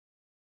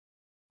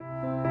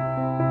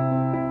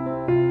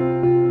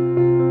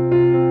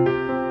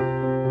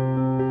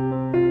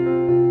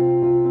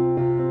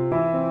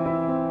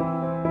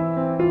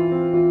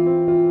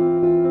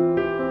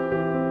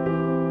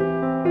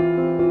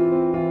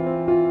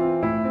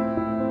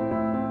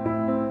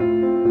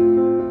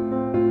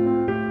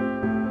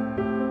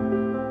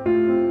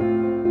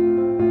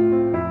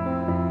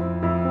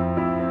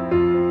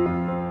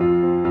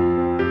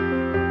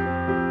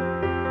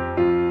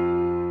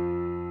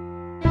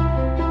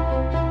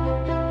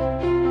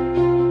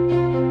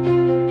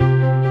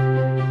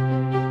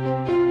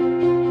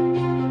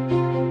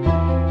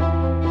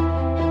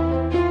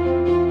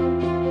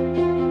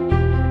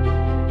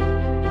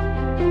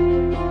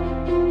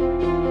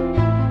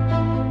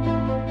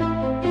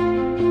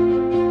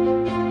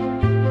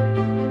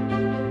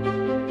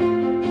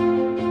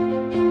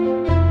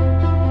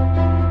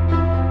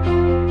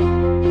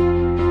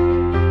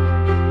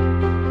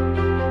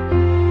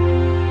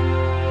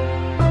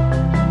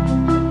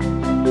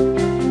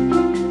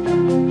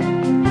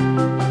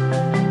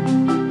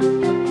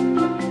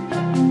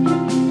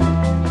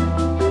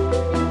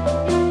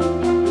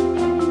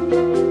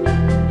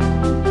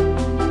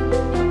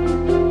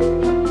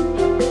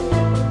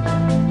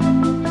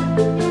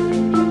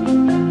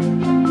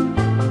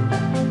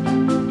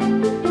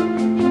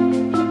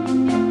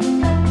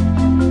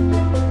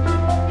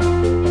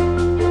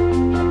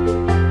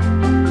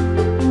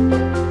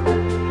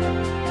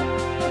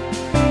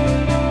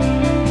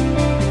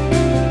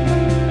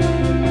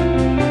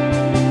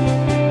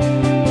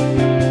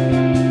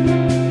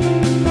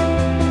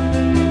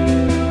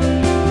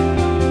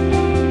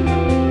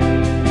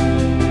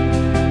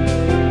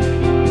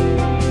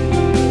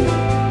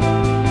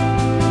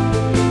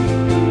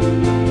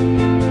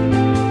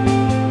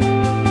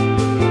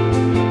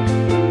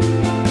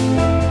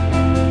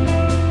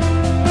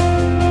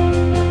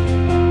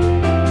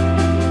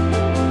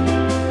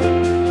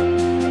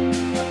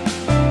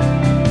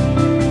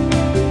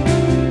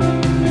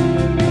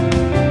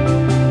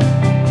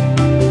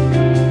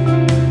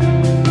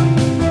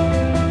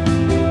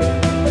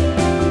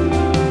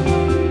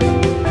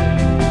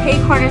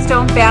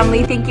Cornerstone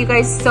family, thank you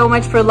guys so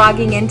much for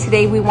logging in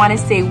today. We want to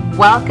say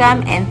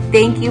welcome and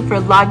thank you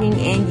for logging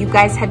in. You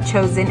guys have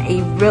chosen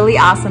a really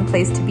awesome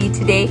place to be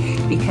today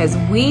because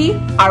we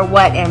are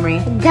what, Emery?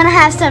 Gonna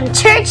have some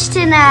church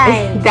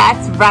tonight.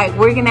 That's right.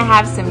 We're gonna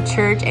have some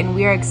church and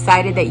we are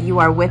excited that you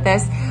are with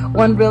us.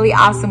 One really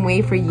awesome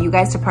way for you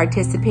guys to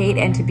participate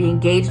and to be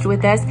engaged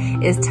with us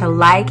is to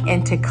like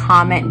and to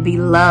comment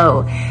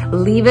below.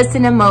 Leave us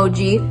an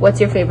emoji. What's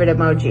your favorite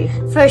emoji?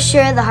 For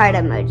sure, the heart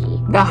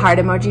emoji. The heart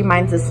emoji,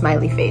 mine's a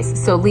smiley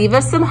face. So leave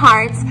us some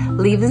hearts,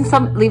 leave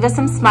us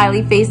some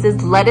smiley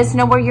faces. Let us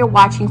know where you're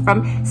watching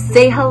from.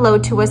 Say hello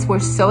to us. We're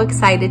so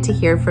excited to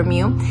hear from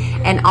you.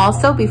 And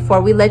also, before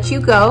we let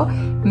you go,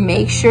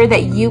 make sure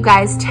that you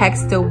guys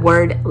text the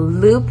word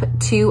loop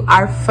to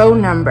our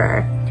phone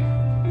number,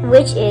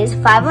 which is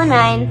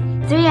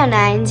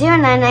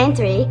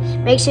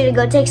 509-309-0993. Make sure to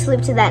go text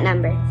loop to that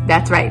number.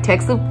 That's right,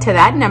 text loop to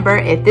that number.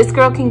 If this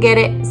girl can get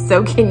it,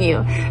 so can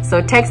you.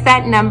 So text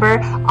that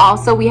number.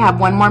 Also, we have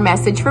one more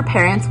message for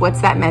parents.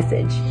 What's that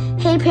message?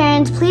 Hey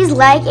parents, please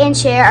like and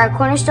share our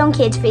Cornerstone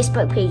Kids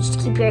Facebook page to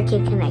keep your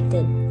kid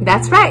connected.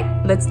 That's right.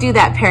 Let's do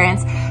that,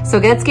 parents. So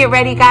let's get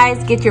ready,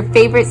 guys. Get your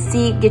favorite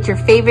seat, get your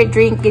favorite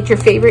drink, get your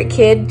favorite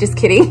kid. Just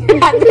kidding.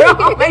 They're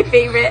all my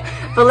favorite.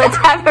 But let's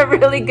have a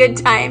really good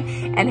time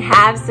and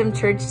have some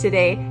church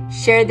today.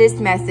 Share this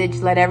message.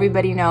 Let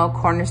everybody know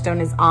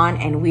Cornerstone is on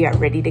and we are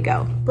ready to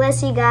go.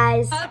 Bless you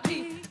guys.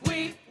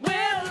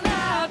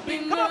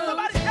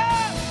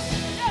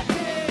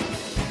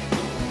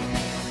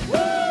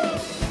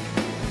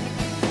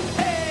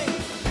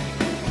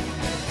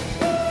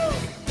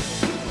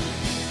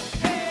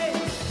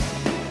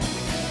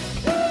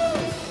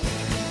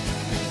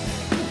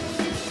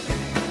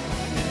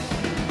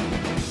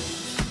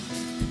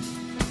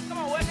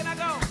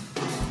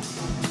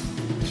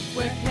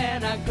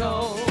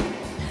 Go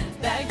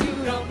that you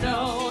don't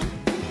know,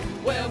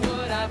 where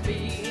would I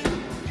be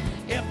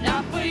if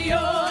not for your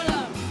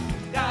love?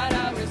 God,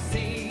 I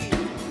receive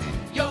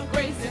your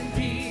grace and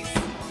peace.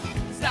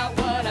 It's not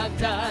what I've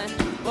done,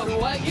 but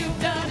what you've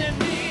done in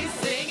me.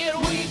 Sing it,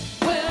 we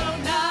will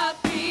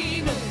not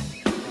be moved.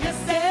 You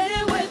said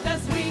it with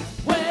us, we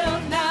will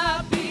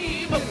not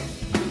be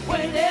moved.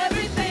 When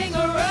everything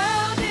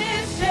around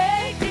is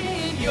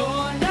shaking,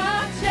 you're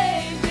not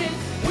changing.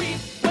 We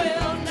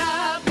will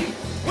not be.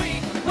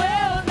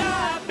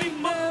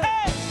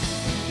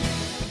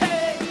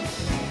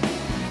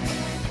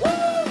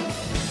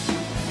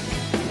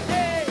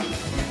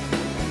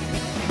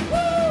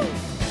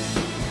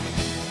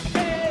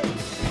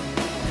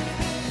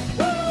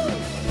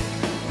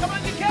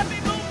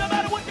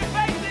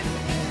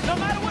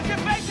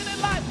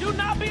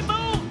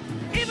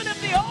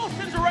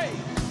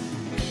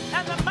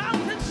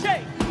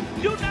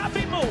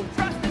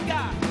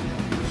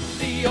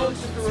 The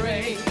oceans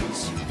rage,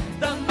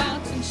 the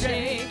mountains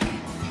shake,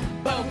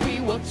 but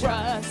we will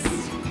trust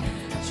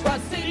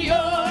in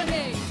your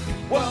name.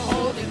 We're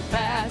holding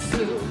fast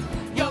to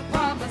your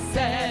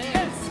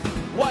promises.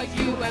 What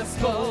you have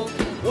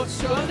spoken will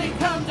surely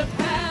come to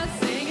pass.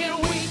 Sing it,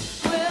 we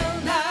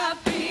will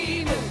not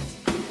be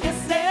moved. You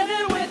said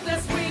it with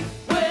us, we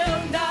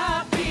will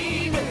not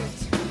be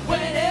moved.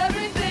 When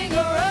everything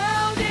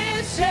around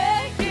is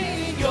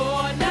shaking,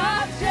 you're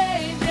not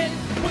changing.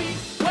 We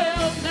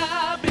will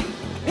not be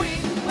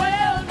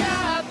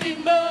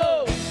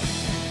moved.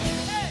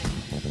 Hey,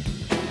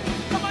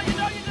 come on, you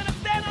know you're gonna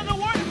stand on the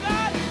word of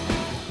God.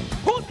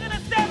 Who's gonna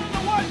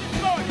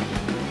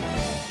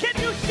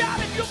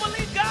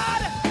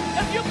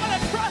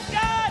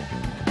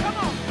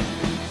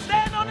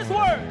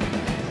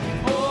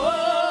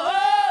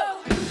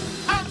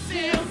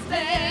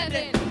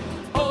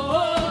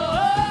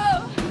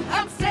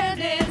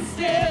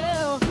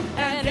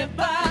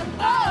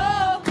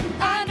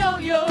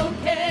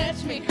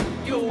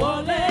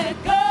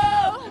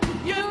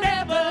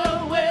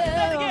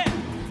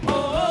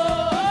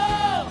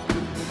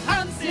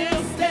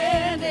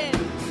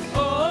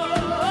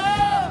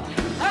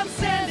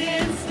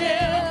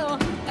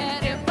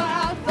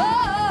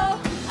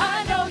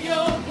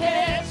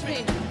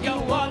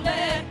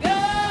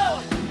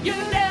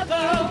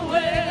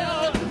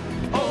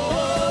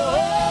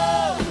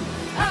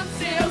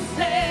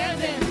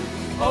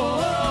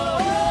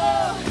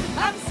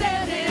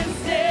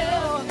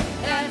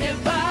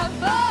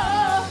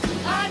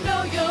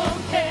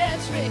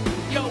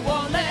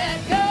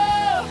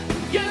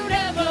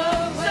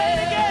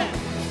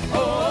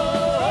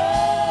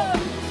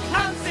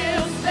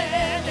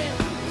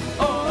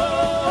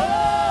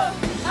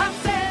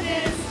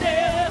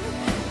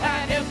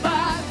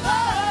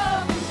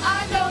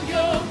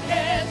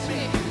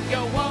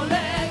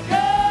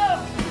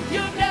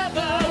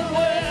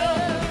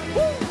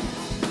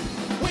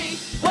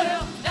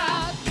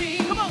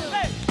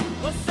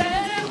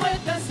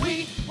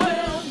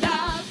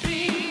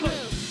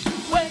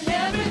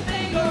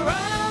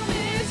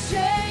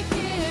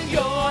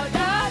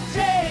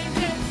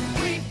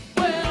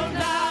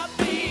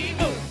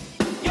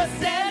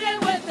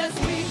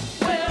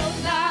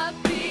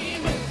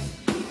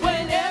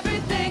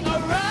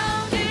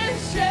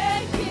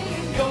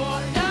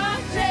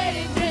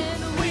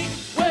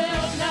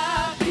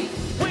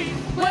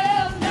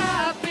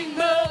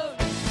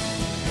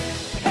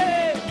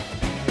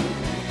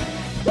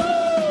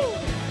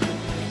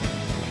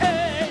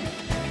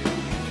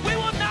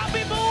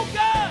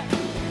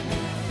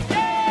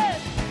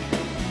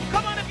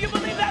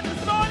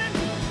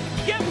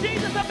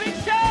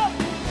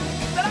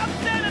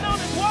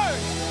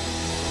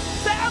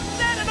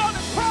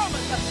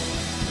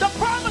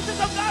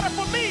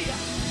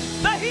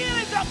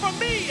are for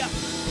me.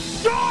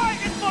 Joy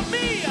is for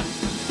me.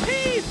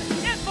 Peace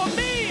is for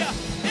me.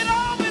 It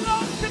all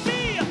belongs to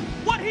me.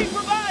 What he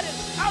provided,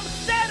 I'm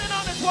standing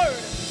on his word.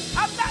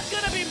 I'm not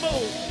going to be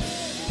moved.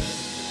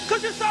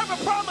 Because you serve a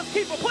promise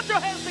keeper. Put your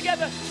hands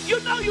together.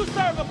 You know you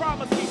serve a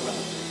promise keeper.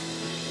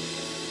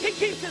 He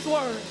keeps his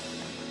word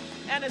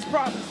and his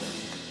promises.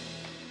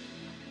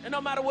 And no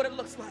matter what it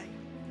looks like,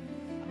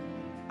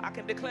 I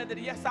can declare that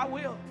yes, I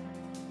will.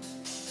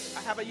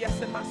 I have a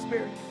yes in my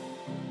spirit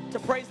to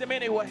praise him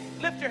anyway.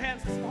 Lift your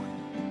hands this morning.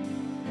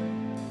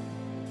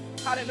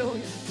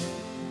 Hallelujah.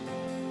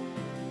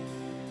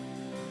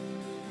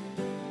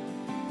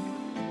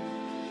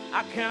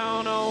 I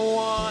count on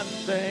one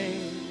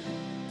thing.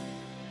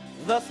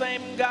 The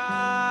same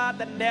God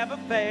that never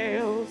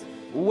fails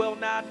will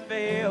not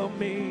fail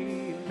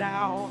me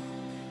now.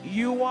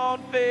 You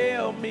won't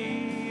fail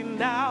me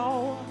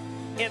now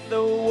in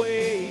the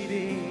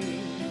waiting.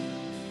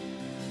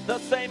 The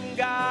same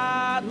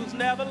God who's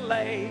never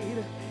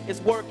late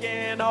is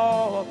working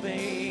all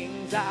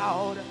things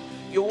out.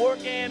 You're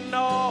working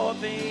all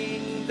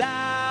things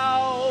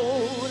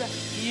out.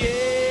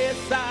 Yes,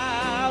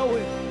 I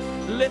will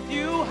lift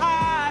you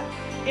high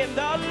in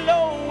the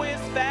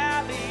lowest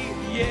valley.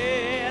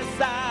 Yes,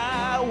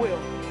 I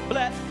will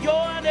bless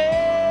your name.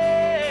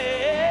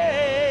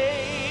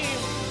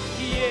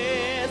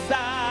 Yes,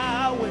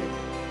 I will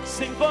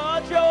sing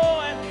for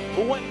joy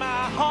when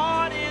my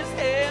heart is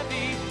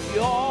heavy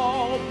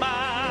all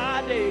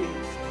my days.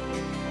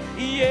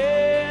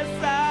 Yes,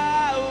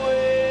 I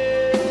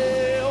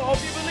will. Oh,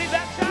 if you believe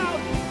that, shout.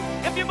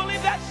 If you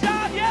believe that,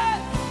 shout,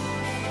 yes.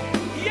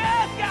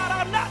 Yes, God,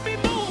 I'll not be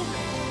moved.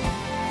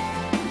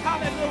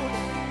 Hallelujah.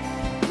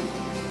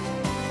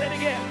 Say it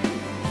again.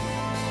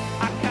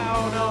 I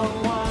count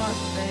on one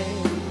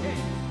thing.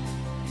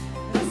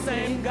 The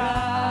same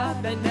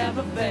God that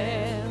never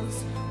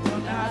fails will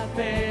not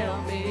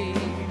fail me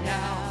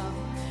now.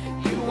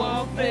 You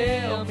won't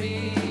fail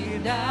me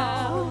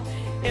now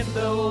in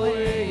the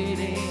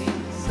waiting.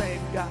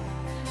 Same God.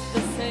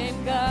 The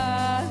same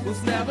God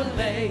who's never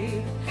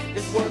late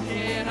is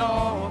working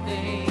all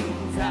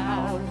things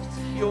out.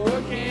 You're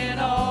working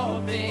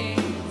all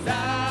things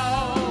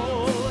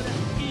out.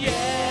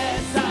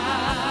 Yes,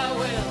 I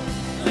will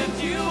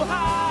lift you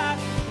high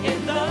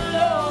in the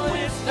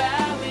lowest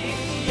valley.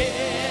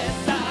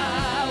 Yes,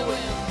 I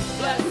will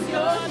bless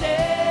your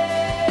name.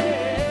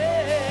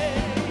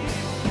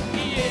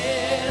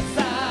 Yes, I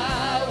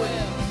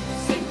will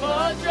sing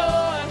for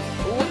joy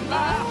when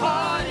my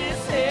heart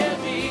is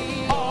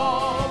heavy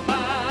all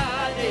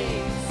my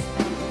days.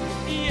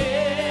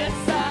 Yes,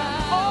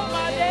 all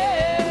my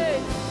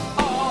days,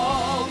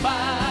 all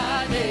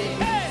my days.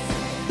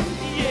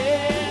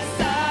 Yes,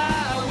 I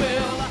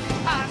will.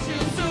 I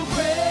choose to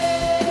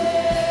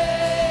praise,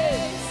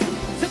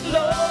 to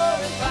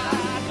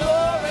glorify,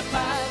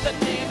 glorify the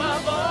name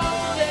of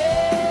all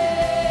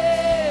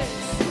days,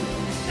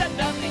 that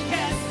nothing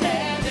can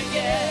stand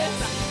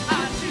against. I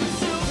choose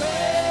to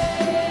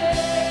praise,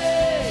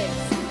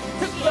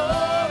 to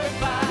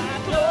glorify,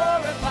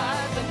 glorify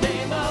the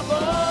name of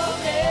all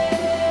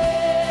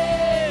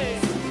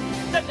days,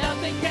 that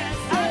nothing can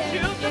stand. I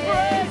choose to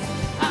praise,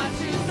 I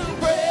choose to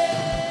praise,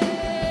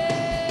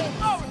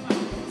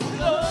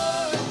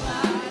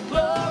 glorify,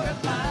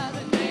 glorify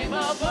the name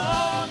of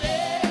all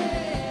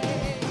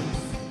days,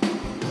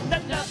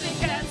 that nothing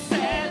can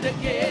stand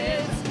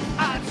against.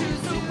 I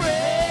choose to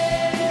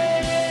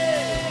praise,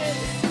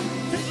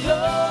 to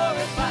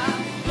glorify,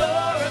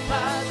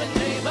 glorify the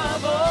name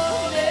of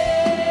all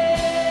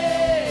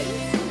days,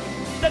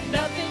 that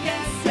nothing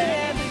can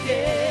stand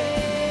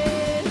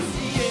against.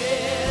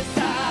 Yes, I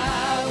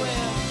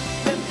will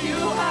lift you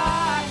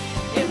high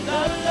in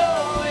the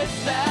lowest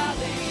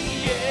valley.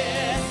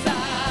 Yes, I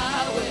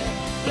will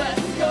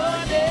bless your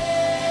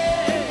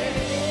name.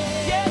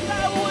 Yes, I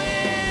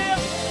will.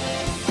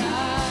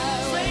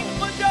 Sing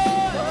for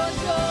joy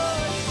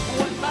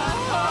when my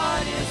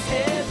heart is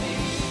heavy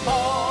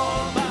all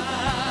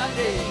my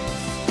days.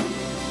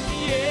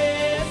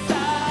 Yes, I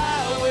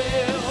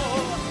will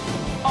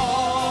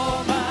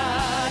all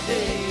my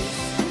days.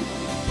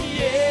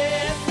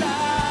 Yes, I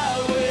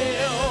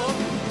will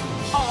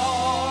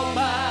all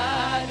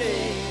my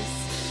days.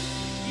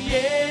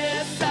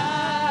 Yes, I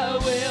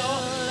will.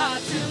 I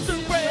choose to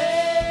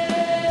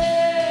praise,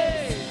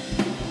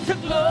 to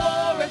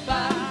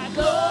glorify,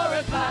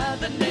 glorify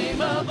the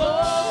name of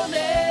all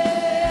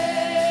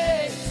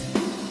days,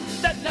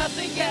 that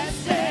nothing can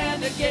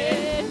stand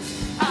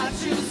against. I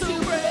choose to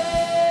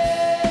praise,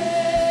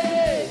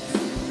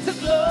 to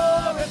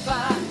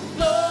glorify,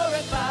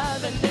 glorify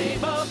the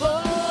name of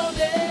all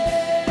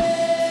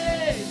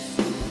days,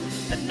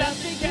 that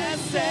nothing can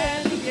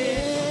stand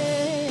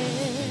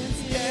against.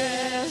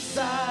 Yes, I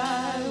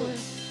will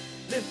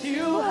lift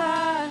you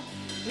high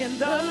in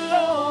the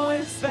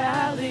lowest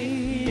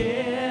valley.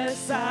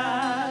 Yes,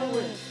 I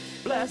will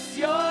bless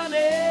your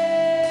name.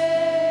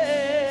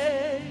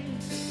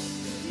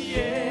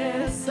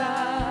 Yes,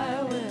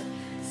 I will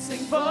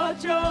sing for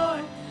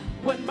joy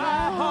when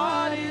my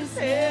heart is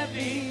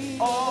heavy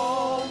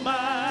all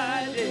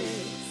my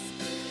days.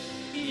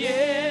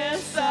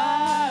 Yes,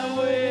 I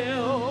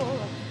will.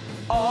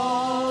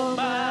 All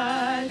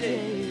my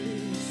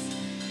days.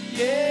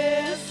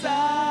 Yes,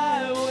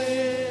 I will.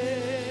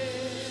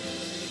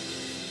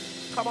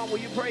 Come on, will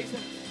you praise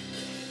him?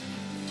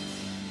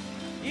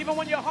 Even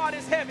when your heart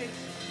is heavy,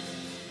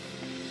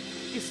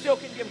 you still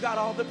can give God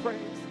all the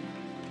praise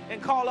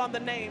and call on the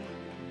name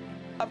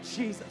of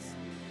Jesus,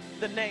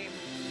 the name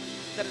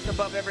that is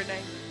above every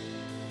name.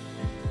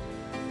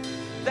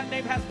 That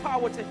name has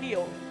power to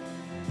heal.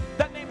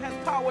 That name has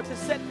power to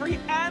set free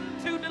and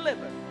to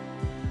deliver.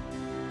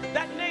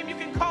 That name you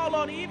can call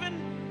on even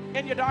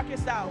in your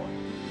darkest hour.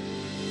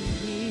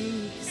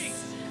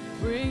 Peace.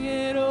 Bring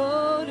it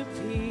all to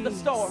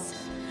peace.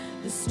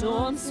 The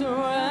storm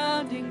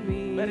surrounding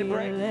me. Let it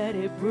break. Let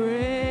it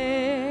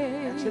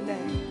break. At your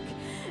name.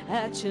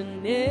 At your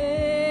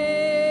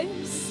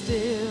name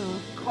still.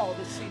 Call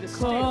the sea to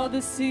still. Call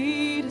the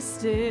sea to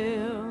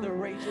still. The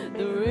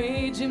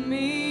rage in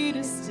me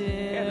to still.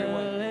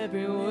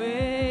 Every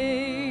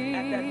wave.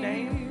 At that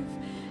name.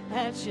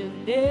 At your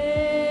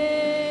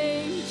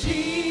name.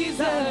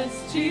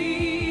 Jesus,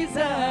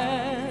 Jesus.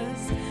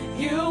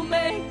 You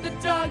make the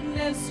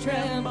darkness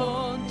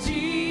tremble.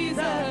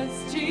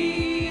 Jesus,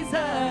 Jesus.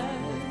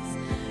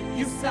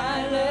 You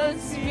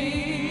silence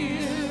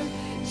fear.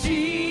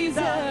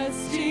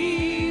 Jesus,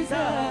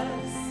 Jesus.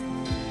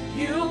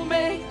 You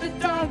make the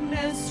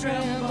darkness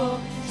tremble.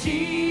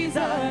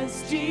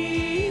 Jesus,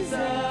 Jesus.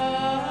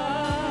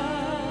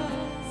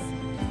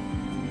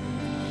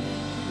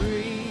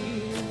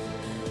 Breathe.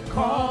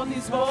 Call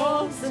these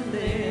bones to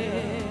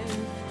live.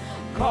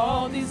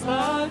 Call these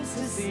lungs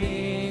to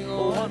sing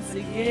once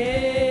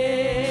again.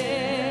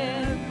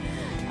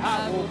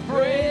 I will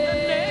pray the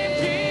name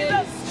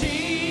Jesus,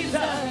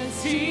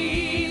 Jesus,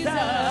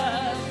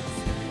 Jesus.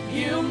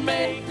 You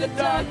make the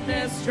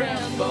darkness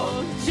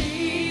tremble.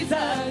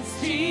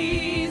 Jesus,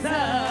 Jesus,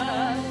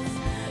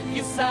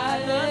 you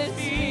silence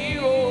me,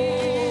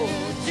 oh,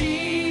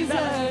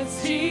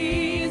 Jesus,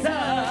 Jesus,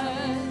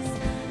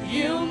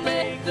 you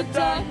make the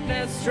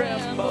darkness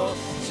tremble.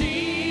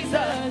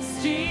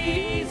 Jesus,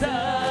 Jesus,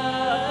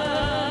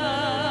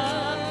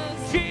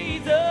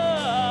 Jesus,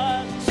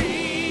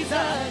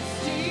 Jesus,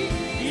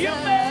 Jesus, you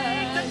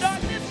make the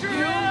darkness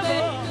tremble. You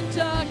make the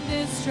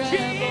darkness tremble.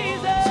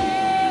 Jesus,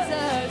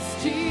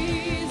 Jesus,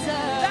 Jesus,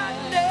 that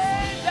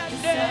name, that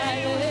name.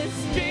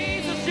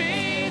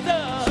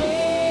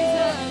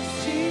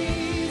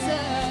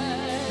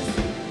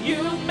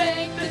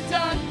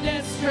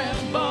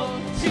 Tremble,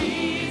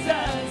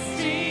 Jesus,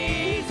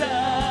 Jesus.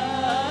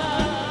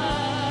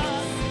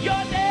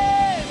 Your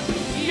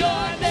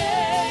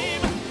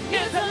name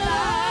is a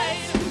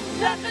light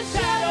that the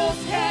shadows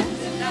can't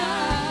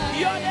deny.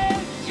 Your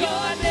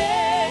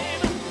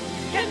name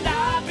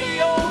cannot be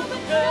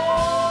overcome.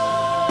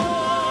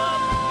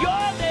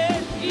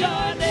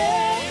 Your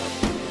name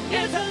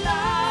is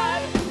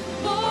alive,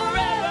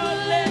 forever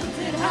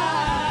lifted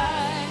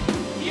high.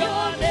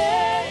 Your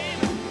name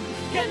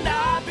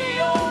cannot be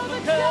overcome.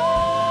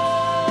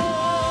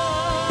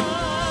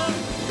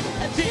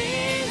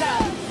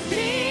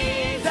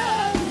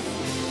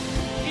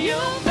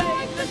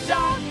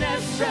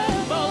 Darkness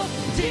tremble,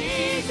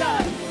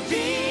 Jesus,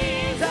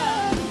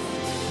 Jesus,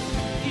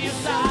 you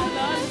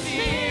silence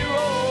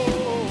hero,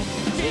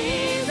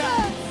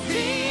 Jesus,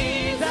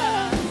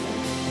 Jesus,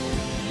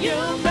 you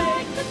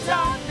make the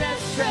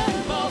darkness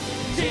tremble,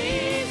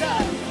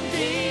 Jesus,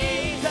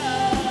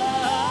 Jesus.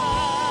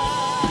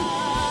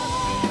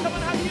 Come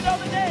on, how do you know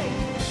the name?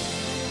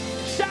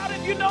 Shout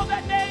if you know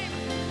that name.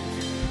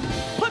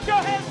 Put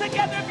your hands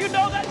together if you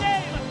know that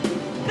name.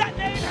 That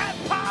name has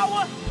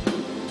power.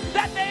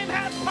 That name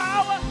has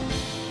power.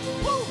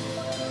 Woo.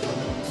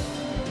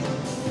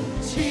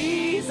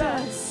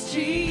 Jesus,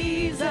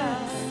 Jesus.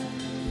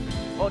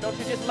 Oh, don't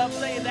you just love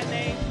saying that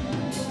name?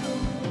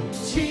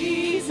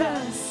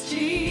 Jesus,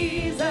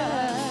 Jesus.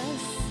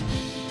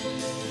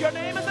 Your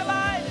name is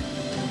alive.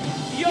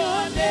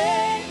 Your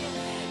name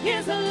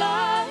is a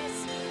light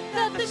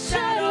that the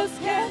shadows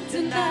can't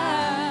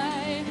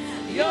deny.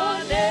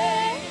 Your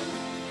name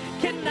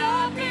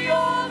cannot be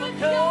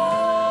overcome.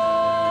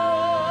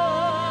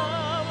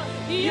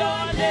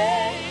 Your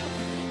name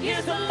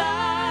is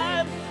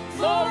alive,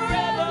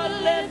 forever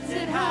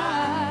lifted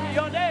high.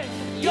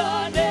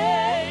 Your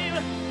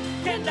name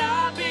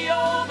cannot be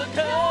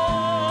overcome.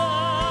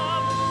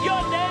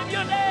 Your name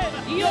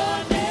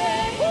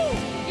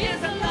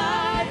is a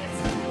light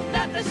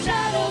that the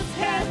shadows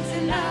can't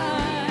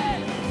deny.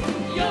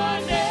 Your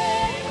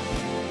name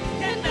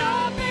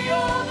cannot be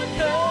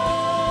overcome.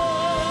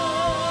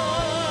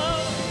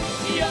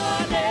 Your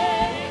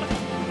name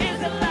is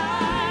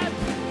alive,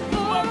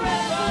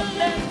 forever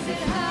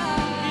lifted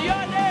high.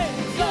 Your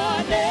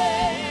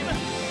name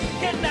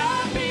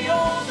cannot be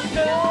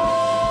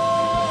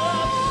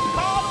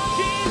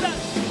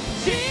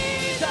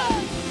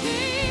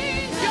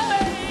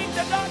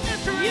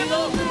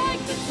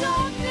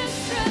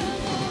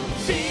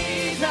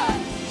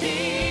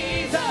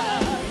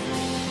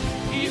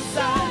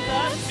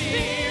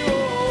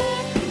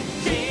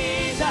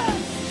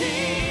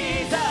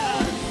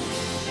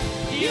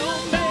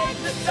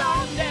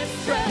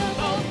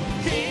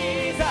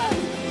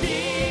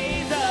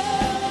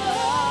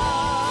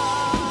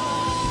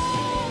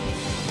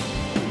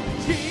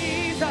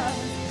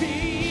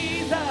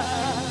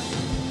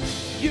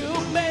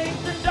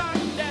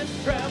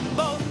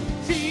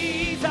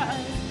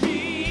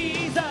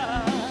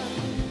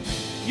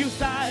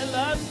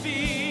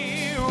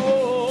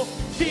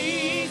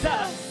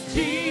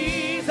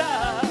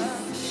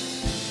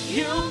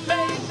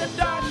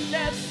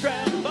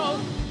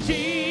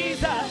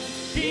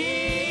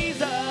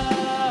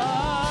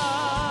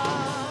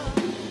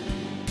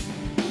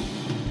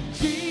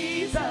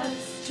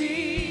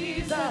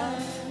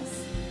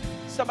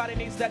Somebody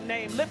needs that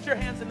name. Lift your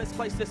hands in this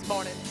place this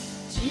morning.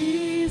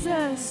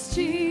 Jesus,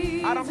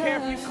 Jesus. I don't care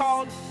if you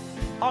called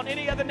on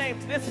any other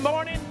names. This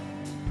morning,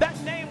 that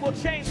name will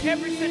change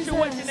every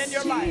situation in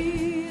your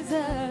life.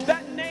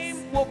 That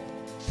name will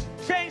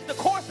change the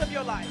course of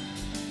your life.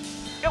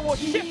 It will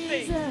shift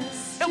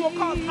things. It will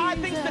cause high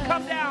things to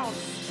come down,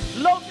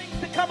 low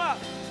things to come up,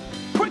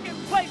 crooked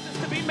places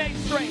to be made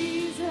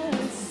straight.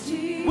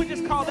 We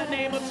just call that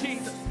name of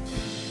Jesus.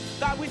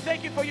 God, we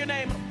thank you for your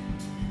name.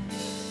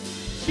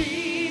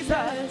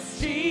 Jesus,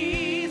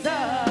 Jesus.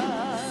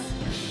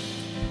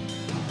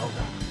 Oh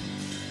God.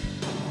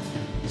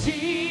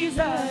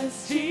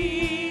 Jesus,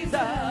 Jesus.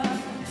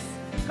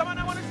 Come on,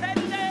 I want to say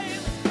the name.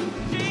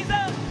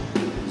 Jesus,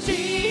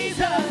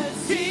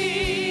 Jesus,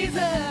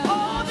 Jesus.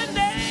 Oh, the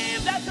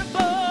name that's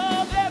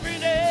above every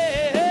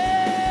name.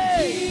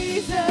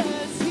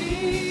 Jesus,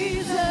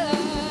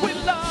 Jesus. We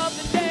love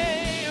the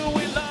name.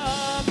 We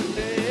love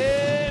the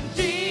name.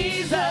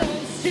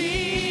 Jesus,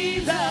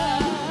 Jesus.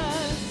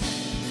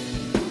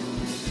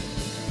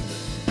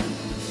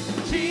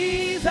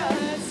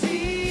 Jesus,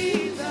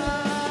 Jesus.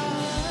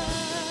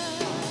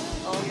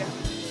 Oh yeah.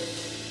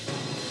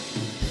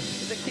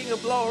 The King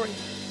of glory,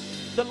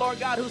 the Lord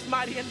God who's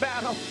mighty in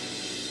battle.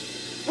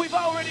 We've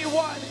already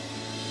won.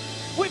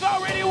 We've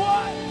already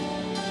won.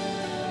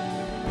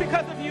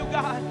 Because of you,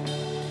 God.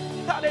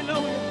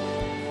 Hallelujah.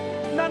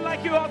 None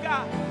like you, oh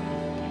God.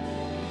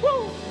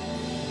 Woo.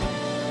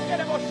 Get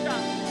a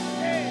shot.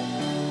 Hey.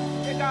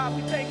 Hey God,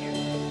 we thank you.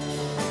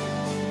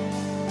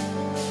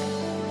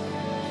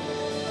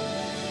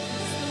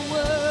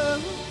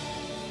 World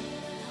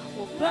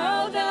will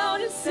bow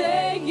down and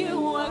say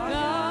you are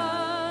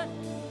God.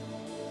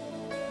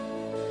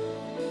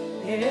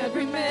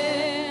 Every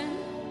man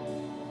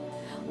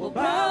will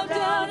bow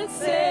down and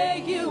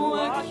say you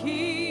are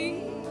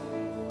King.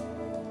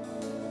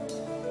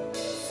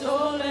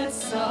 So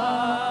let's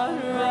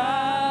start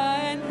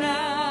right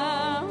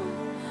now.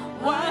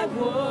 Why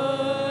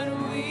would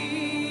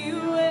we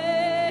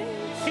wait?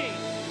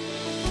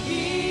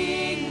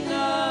 King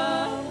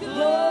of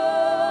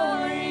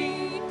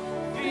glory,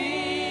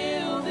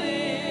 fill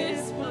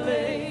this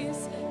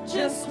place.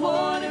 Just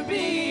wanna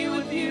be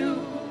with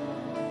you.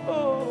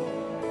 Oh,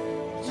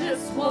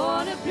 just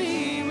wanna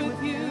be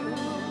with you.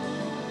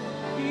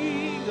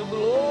 King of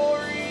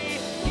glory,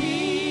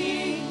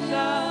 King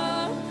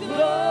of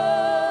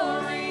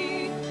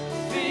glory,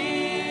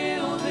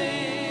 fill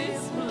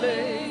this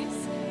place.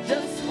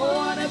 Just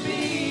wanna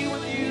be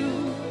with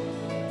you.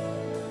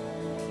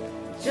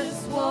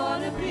 Just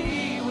wanna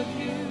be with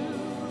you.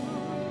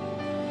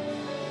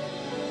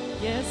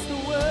 Yes, the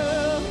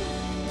world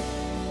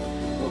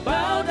will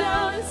bow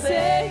down and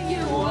say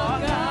you are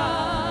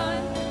God.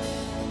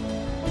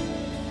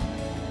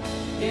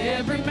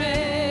 Every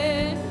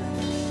man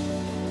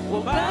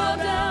will bow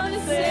down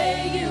and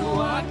say you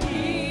are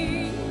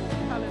King.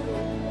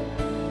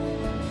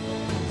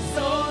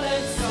 So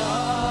let's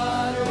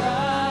start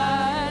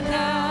right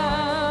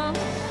now.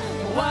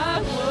 Why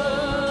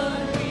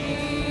would we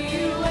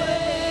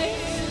wait?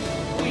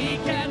 We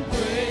can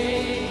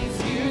praise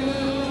you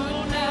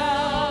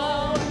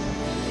now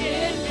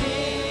in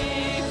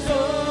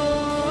victory.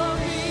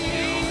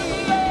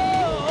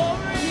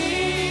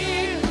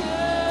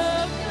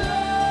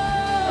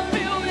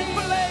 fill this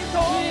place,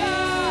 oh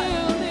God.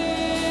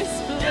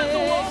 Just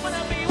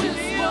wanna be with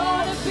you.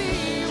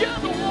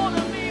 Just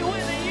wanna be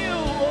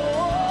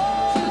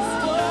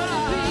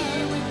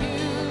with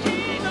you.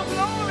 King of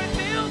glory,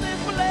 fill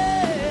this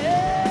place.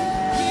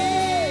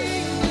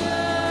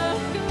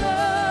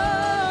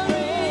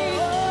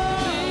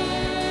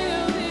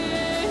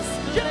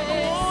 Just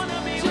wanna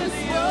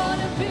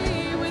be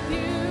with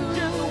you.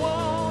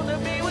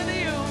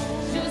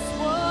 Just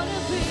wanna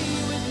be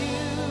with you.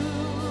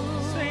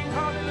 Sing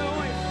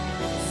hallelujah.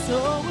 So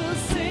we'll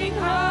sing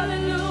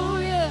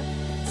hallelujah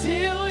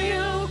till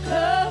you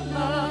come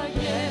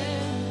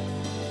again.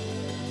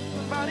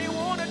 Somebody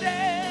wanna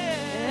dance.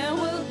 And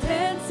we'll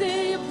dance in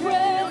your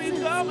Till you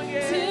presence come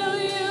again. till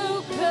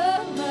you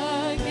come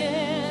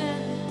again.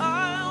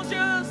 I'll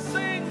just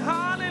sing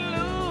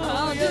hallelujah.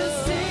 I'll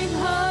just sing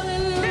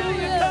hallelujah Till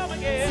you come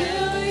again.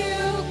 till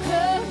you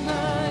come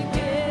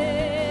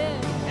again.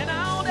 And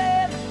I'll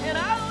dance, and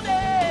I'll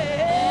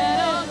dance.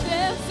 And I'll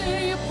dance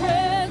in your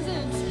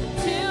presence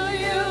till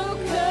you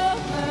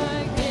come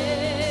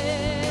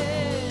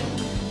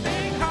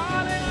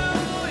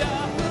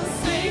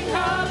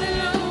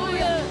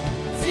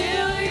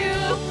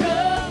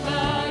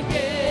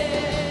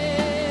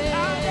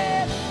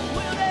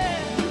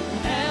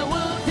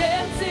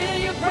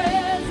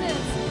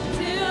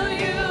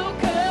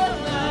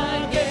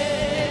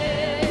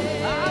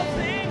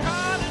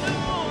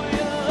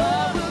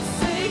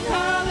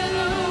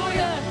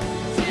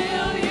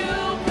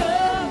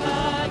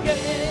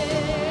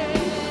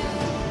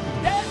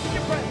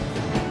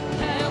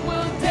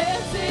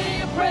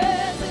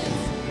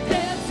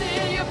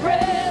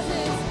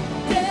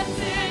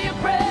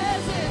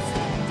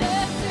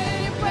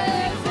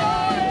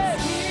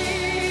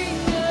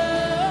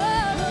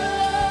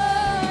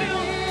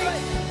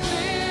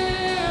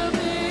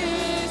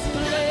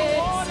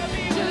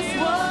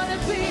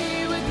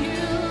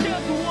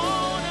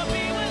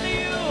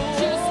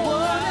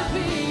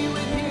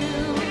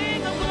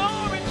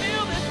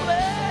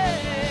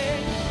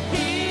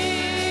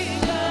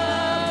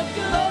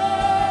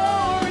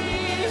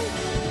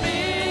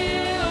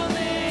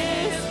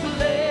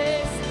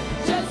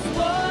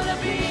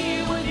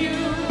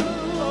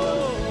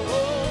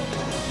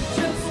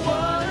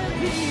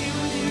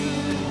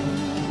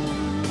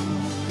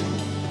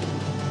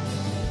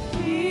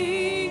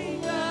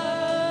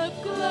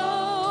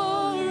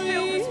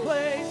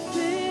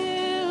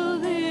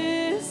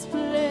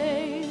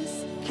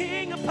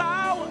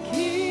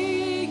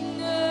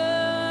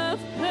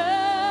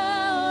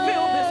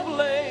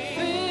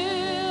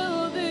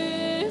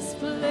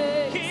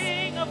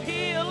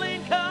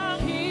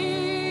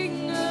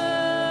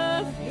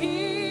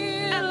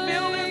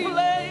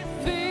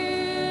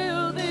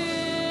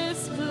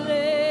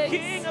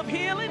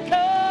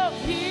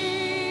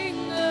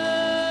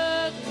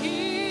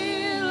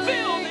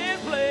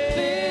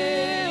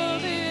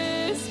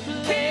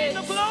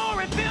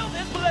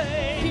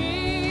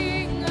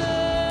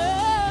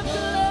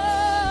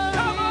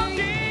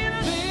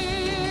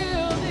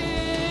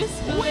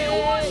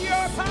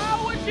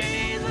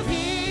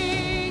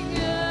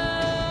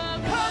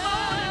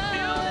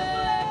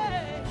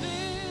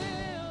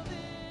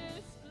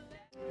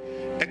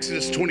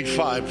Exodus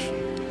 25.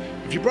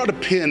 If you brought a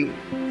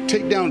pen,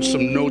 take down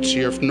some notes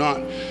here. If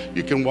not,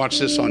 you can watch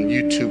this on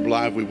YouTube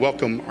Live. We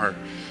welcome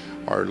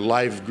our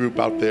live group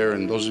out there,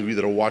 and those of you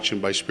that are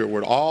watching by Spirit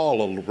Word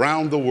all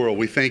around the world.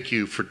 We thank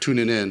you for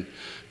tuning in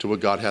to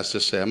what God has to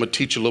say. I'm going to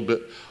teach a little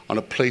bit on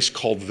a place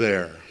called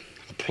there.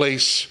 A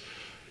place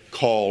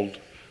called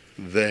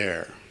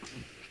there.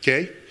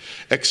 Okay?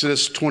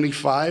 Exodus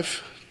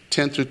 25,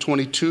 10 through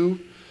 22.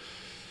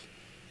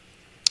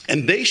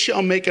 And they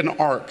shall make an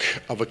ark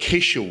of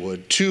acacia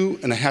wood.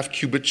 2.5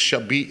 cubits shall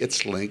be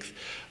its length,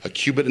 1.5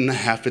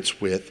 cubits its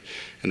width,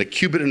 and 1.5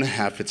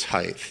 cubits its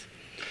height.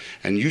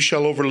 And you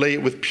shall overlay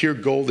it with pure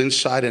gold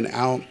inside and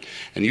out,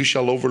 and you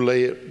shall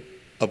overlay it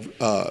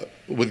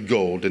with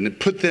gold. And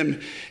put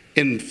them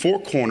in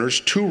 4 corners.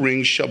 2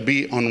 rings shall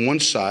be on one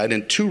side,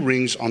 and 2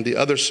 rings on the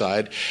other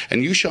side.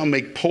 And you shall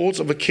make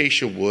poles of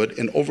acacia wood,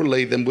 and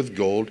overlay them with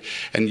gold.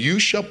 And you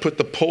shall put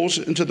the poles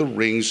into the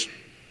rings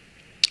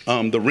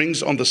on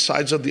the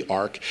sides of the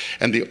ark,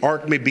 and the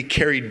ark may be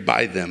carried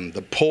by them.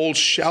 The poles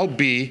shall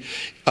be,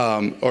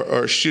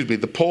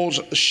 the poles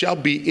shall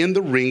be in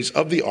the rings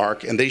of the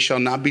ark, and they shall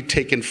not be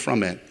taken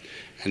from it.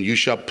 And you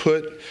shall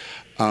put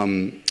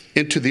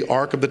into the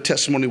ark of the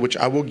testimony which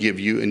I will give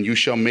you, and you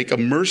shall make a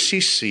mercy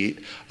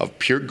seat of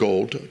pure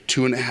gold.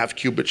 2.5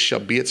 cubits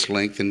shall be its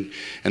length, and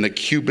 1.5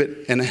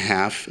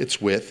 cubits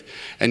its width.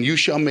 And you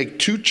shall make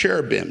 2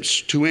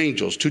 cherubims, 2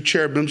 angels, 2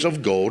 cherubims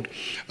of gold,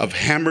 of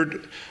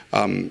hammered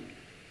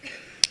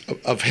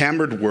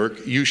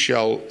work. You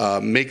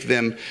shall make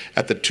them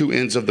at the 2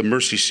 ends of the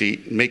mercy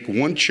seat. Make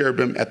 1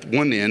 cherubim at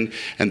one end,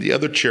 and the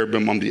other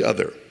cherubim on the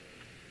other.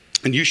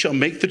 And you shall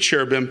make the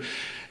cherubim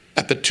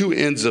at the 2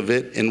 ends of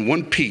it in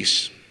one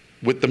piece.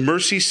 With the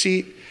mercy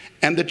seat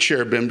and the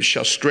cherubim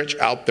shall stretch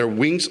out their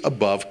wings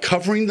above,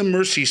 covering the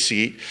mercy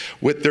seat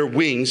with their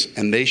wings,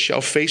 and they shall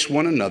face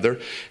one another.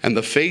 And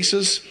the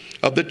faces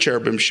of the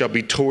cherubim shall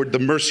be toward the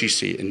mercy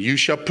seat. And you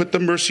shall put the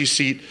mercy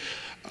seat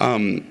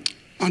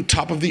on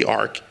top of the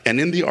ark, and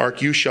in the ark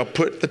you shall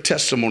put the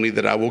testimony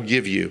that I will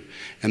give you.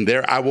 And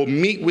there I will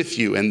meet with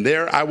you, and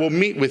there I will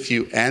meet with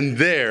you, and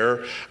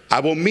there I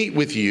will meet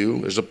with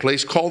you. There's a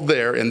place called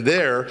there, and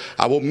there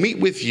I will meet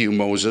with you,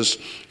 Moses,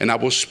 and I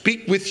will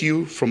speak with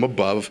you from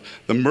above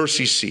the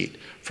mercy seat,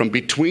 from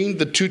between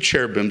the 2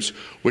 cherubims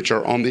which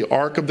are on the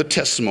ark of the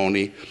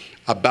testimony,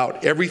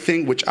 about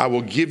everything which I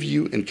will give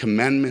you in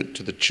commandment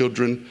to the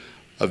children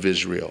of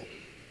Israel.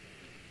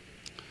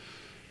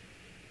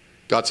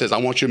 God says, I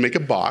want you to make a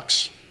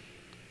box,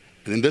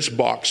 and in this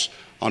box,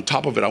 on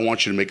top of it, I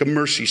want you to make a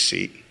mercy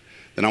seat.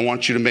 Then I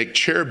want you to make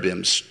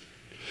cherubims,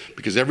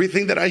 because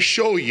everything that I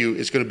show you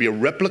is going to be a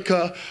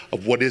replica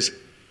of what is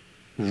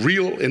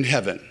real in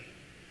heaven.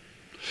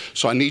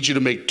 So I need you to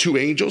make 2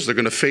 angels. They're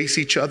going to face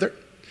each other.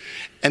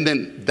 And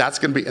then that's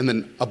going to be, and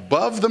then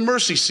above the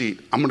mercy seat,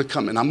 I'm going to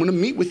come and I'm going to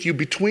meet with you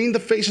between the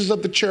faces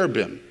of the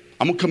cherubim.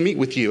 I'm going to come meet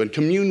with you and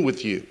commune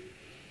with you.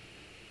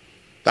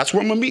 That's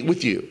where I'm going to meet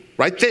with you,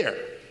 right there.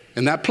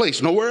 In that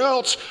place, nowhere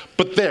else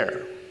but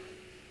there.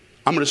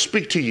 I'm going to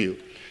speak to you,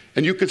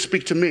 and you can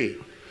speak to me.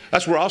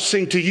 That's where I'll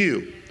sing to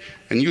you,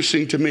 and you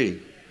sing to me.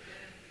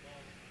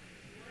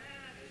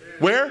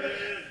 Where?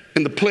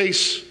 In the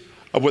place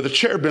of where the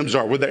cherubims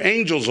are, where the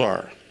angels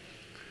are.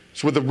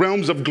 It's where the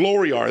realms of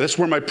glory are. That's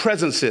where my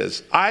presence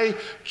is. I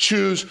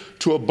choose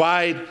to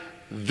abide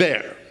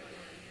there.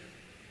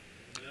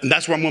 And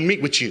that's where I'm going to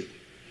meet with you.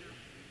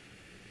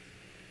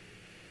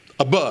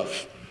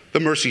 Above the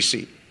mercy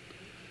seat.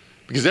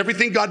 Because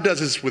everything God does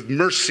is with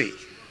mercy.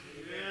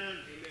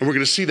 And we're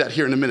going to see that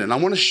here in a minute. And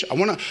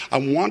I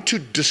want to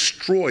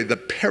destroy the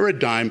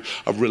paradigm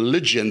of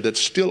religion that's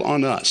still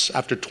on us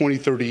after 20,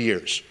 30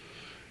 years.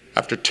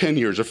 After 10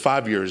 years or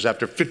 5 years,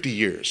 after 50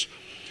 years.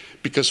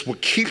 Because what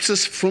keeps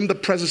us from the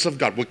presence of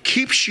God, what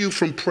keeps you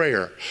from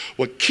prayer,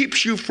 what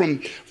keeps you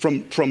from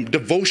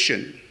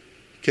devotion,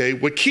 okay,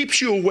 what keeps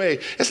you away,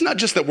 it's not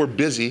just that we're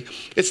busy,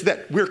 it's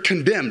that we're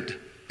condemned.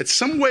 In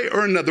some way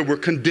or another, we're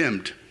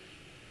condemned.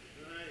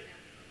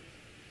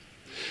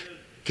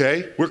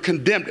 Okay, we're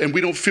condemned and we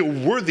don't feel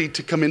worthy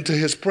to come into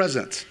his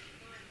presence.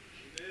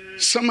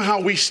 Somehow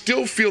we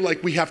still feel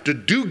like we have to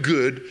do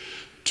good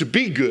to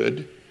be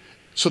good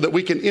so that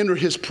we can enter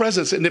his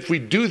presence. And if we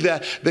do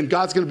that, then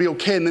God's going to be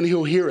okay and then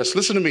he'll hear us.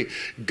 Listen to me.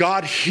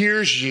 God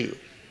hears you.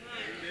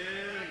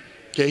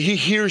 Okay, he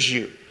hears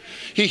you.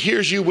 He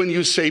hears you when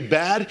you say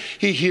bad.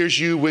 He hears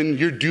you when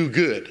you do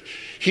good.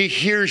 He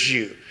hears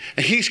you.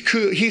 And he's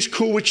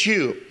cool with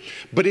you.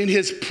 But in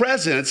his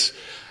presence,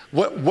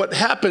 what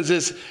happens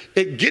is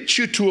it gets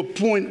you to a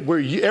point where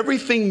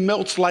everything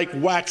melts like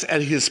wax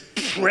at his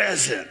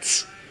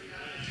presence.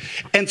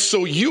 And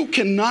so you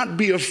cannot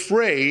be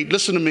afraid.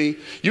 Listen to me.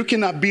 You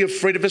cannot be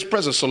afraid of his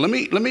presence. So let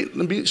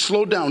me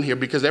slow down here,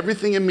 because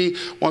everything in me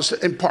wants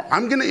to impart.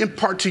 I'm going to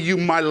impart to you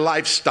my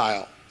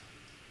lifestyle.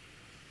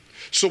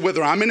 So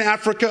whether I'm in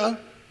Africa,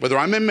 whether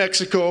I'm in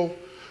Mexico,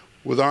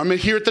 whether I'm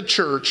here at the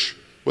church,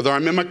 whether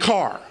I'm in my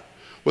car,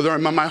 whether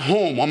I'm at my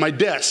home, on my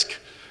desk,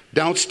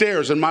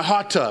 downstairs in my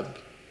hot tub,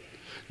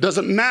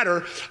 doesn't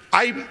matter.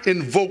 I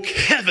invoke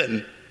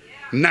heaven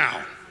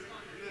now.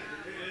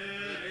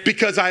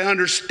 because I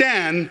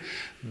understand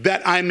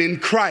that I'm in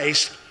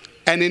Christ,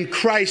 and in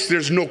Christ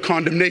there's no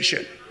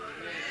condemnation.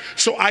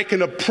 So I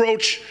can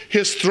approach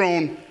his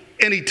throne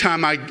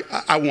anytime I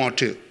want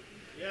to.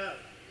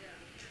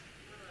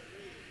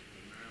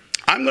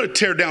 I'm going to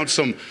tear down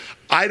some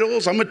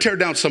idols. I'm going to tear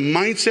down some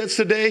mindsets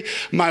today.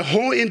 My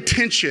whole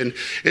intention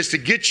is to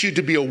get you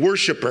to be a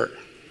worshiper.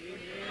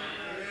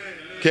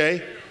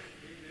 Okay?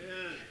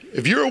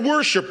 If you're a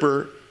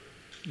worshiper,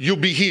 you'll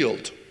be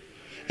healed.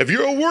 If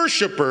you're a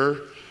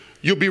worshiper,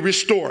 you'll be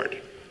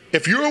restored.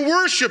 If you're a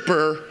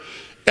worshiper,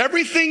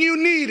 everything you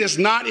need is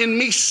not in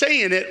me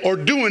saying it or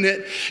doing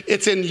it.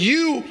 It's in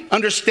you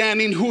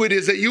understanding who it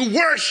is that you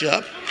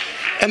worship.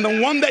 And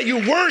the one that you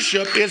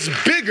worship is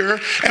bigger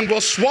and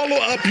will swallow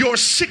up your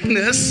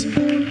sickness.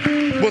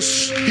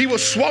 He will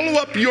swallow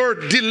up your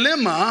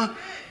dilemma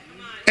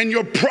and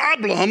your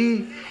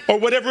problem or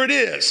whatever it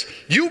is.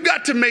 You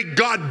got to make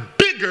God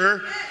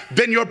bigger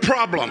than your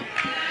problem.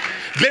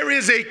 There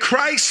is a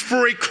Christ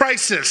for a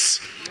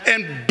crisis.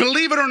 And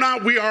believe it or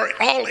not, we are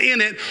all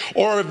in it,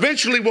 or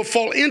eventually we'll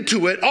fall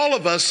into it. All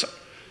of us,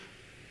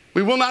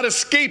 we will not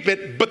escape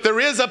it, but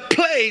there is a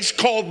place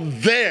called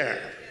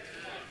there.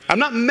 I'm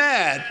not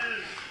mad,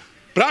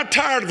 but I'm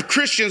tired of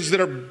Christians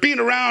that are being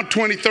around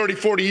 20, 30,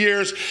 40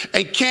 years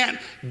and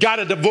got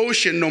a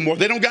devotion no more.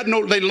 They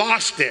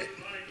lost it.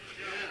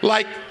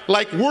 Like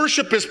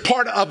worship is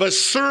part of a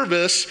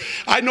service.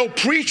 I know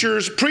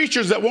preachers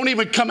that won't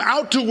even come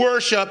out to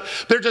worship.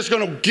 They're just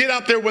going to get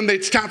out there when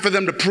it's time for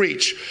them to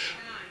preach.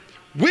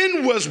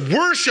 When was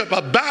worship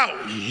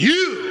about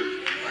you?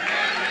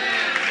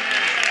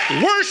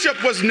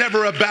 Worship was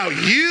never about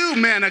you,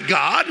 man of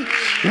God.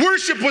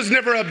 Worship was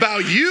never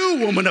about you,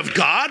 woman of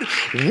God.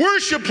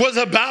 Worship was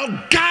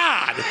about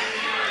God.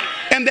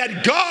 And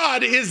that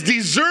God is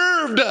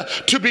deserved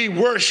to be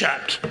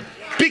worshiped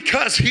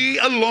because he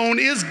alone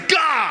is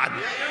God.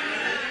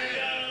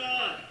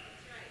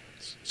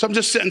 So I'm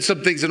just setting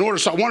some things in order.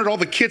 So I wanted all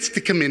the kids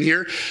to come in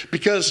here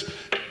because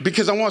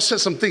I want to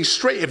set some things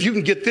straight. If you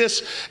can get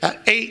this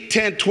at 8,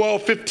 10,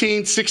 12,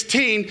 15,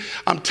 16,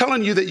 I'm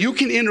telling you that you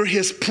can enter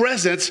his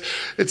presence.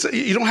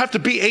 You don't have to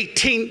be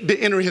 18 to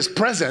enter his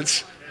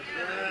presence.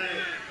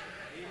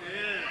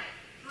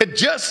 It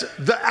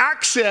just, the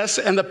access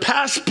and the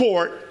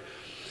passport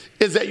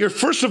is that you're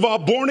first of all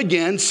born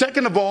again.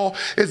 Second of all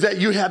is that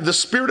you have the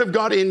Spirit of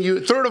God in you.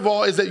 Third of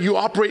all is that you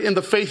operate in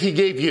the faith he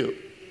gave you.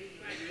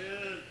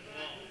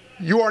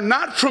 You are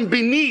not from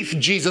beneath,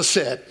 Jesus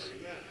said.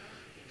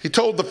 He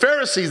told the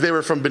Pharisees they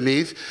were from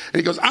beneath. And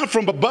he goes, I'm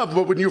from above.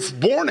 But when you're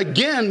born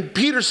again,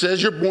 Peter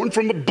says you're born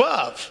from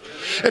above.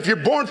 If you're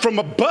born from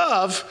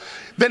above,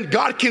 then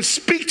God can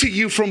speak to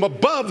you from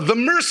above the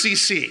mercy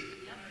seat.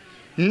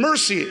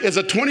 Mercy is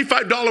a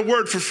 $25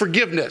 word for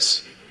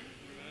forgiveness.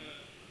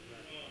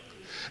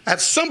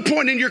 At some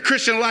point in your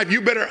Christian life,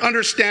 you better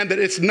understand that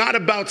it's not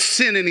about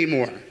sin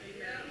anymore.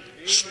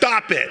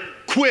 Stop it.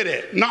 Quit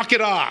it. Knock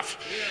it off.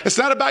 It's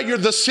not about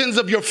the sins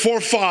of your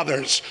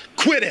forefathers.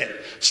 Quit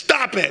it.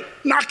 Stop it.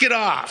 Knock it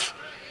off.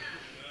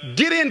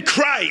 Get in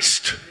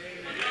Christ.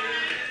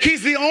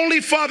 He's the only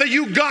father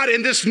you got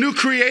in this new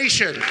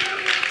creation.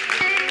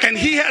 And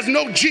he has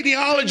no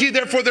genealogy,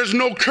 therefore there's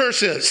no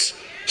curses.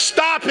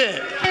 Stop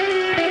it.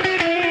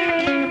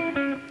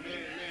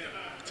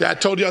 See, I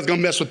told you I was going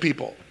to mess with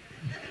people.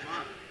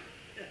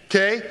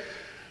 Okay?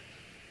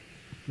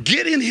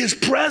 Get in his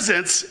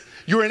presence.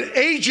 You're an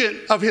agent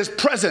of his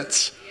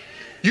presence.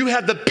 You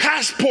have the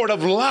passport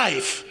of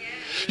life.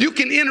 You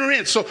can enter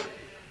in. So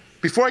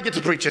before I get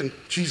to preaching,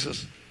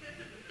 Jesus,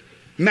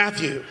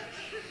 Matthew,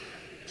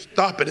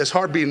 stop it. It's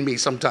hard being me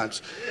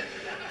sometimes.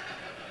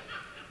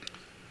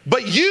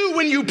 But you,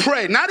 when you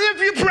pray, not if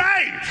you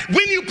pray,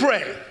 when you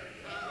pray.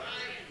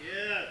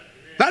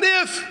 Not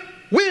if,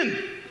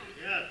 when.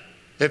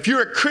 If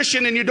you're a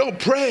Christian and you don't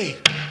pray,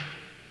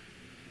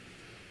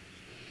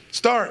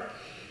 start.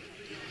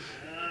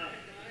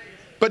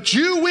 But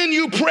you, when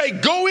you pray,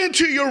 go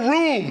into your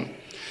room.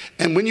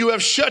 And when you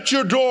have shut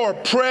your door,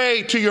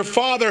 pray to your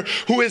Father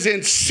who is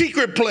in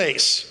secret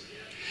place.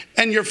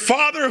 And your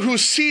Father who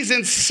sees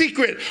in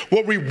secret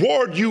will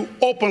reward you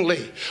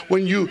openly.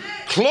 When you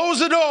close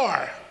the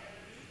door,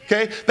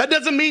 okay, that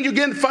doesn't mean you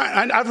get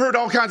find. I've heard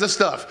all kinds of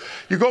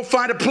stuff. You go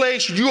find a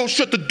place, you go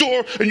shut the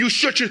door, and you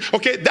shut your,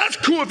 okay, that's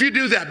cool if you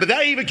do that, but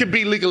that even can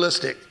be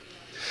legalistic.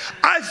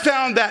 I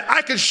found that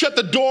I can shut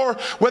the door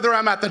whether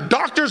I'm at the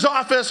doctor's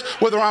office,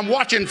 whether I'm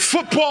watching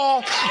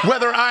football,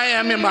 whether I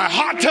am in my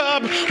hot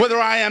tub, whether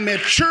I am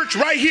at church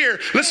right here.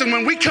 Listen,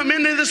 when we come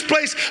into this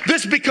place,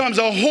 this becomes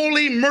a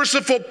holy,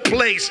 merciful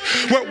place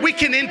where we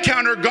can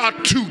encounter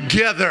God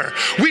together.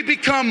 We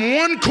become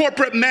one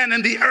corporate man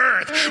in the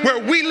earth where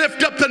we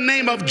lift up the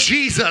name of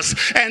Jesus,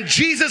 and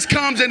Jesus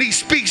comes and he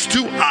speaks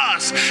to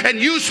us, and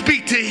you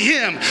speak to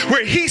him,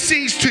 where he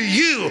sings to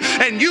you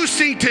and you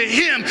sing to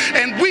him,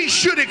 and we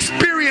should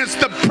experience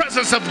the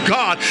presence of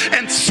God,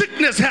 and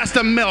sickness has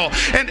to melt,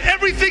 and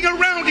everything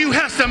around you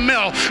has to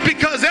melt,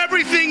 because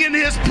everything in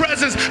his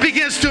presence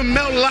begins to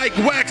melt like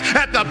wax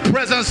at the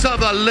presence of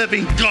the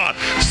living God.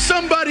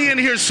 Somebody in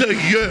here say,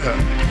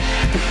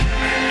 yeah.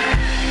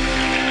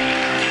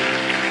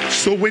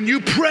 So when you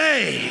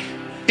pray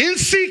in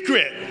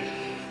secret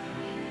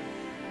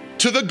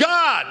to the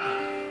God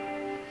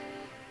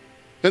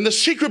in the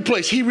secret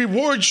place, he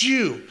rewards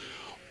you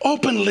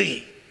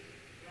openly.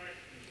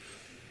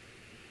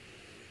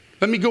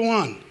 Let me go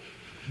on.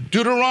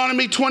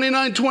 Deuteronomy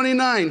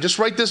 29:29. Just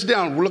write this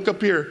down. We'll look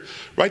up here.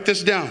 Write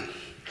this down.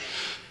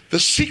 The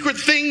secret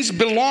things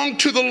belong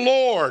to the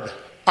Lord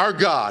our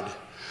God.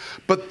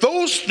 But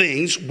those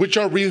things which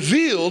are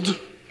revealed,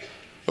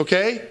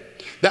 okay?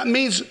 That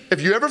means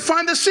if you ever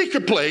find the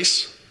secret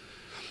place,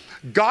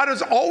 God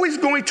is always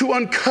going to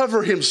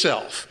uncover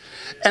himself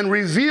and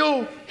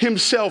reveal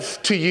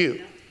himself to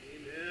you.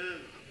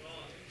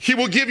 He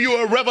will give you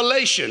a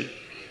revelation.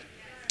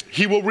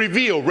 He will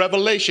reveal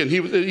revelation.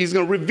 He's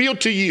going to reveal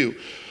to you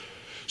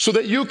so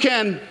that you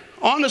can,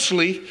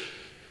 honestly,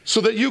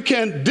 so that you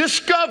can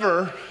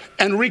discover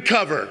and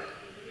recover.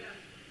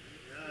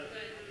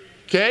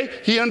 Okay?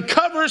 He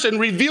uncovers and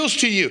reveals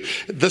to you.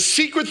 The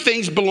secret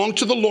things belong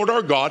to the Lord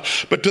our God,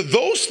 but to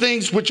those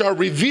things which are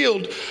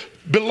revealed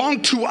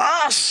belong to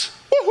us,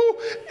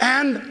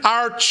 and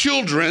our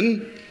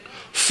children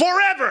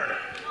forever.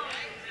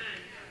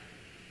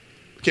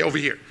 Okay, over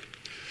here.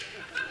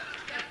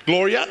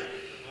 Gloria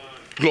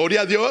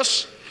a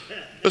Dios.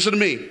 Listen to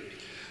me.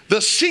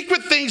 The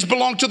secret things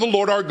belong to the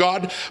Lord our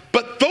God,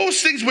 but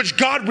those things which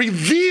God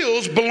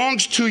reveals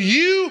belongs to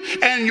you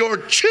and your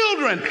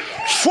children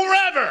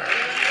forever.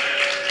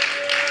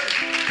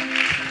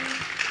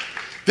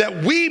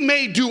 That we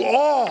may do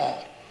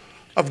all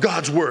of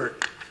God's word.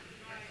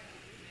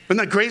 Isn't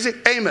that crazy?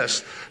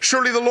 Amos.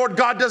 Surely the Lord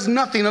God does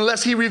nothing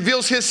unless he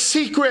reveals his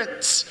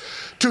secrets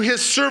to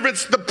his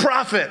servants, the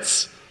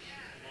prophets.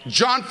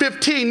 John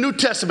 15, New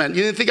Testament.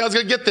 You didn't think I was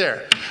going to get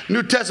there.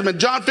 New Testament,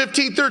 John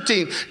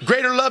 15:13.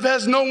 Greater love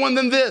has no one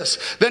than this,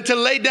 than to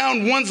lay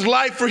down one's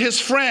life for his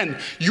friend.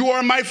 You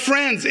are my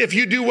friends if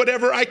you do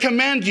whatever I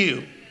command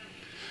you.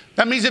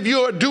 That means if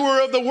you're a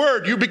doer of the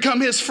word, you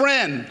become his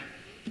friend.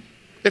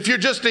 If you're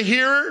just a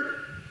hearer,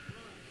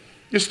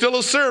 you're still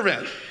a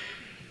servant.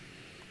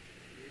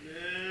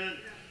 Amen.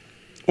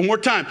 One more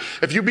time.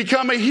 If you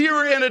become a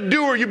hearer and a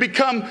doer, you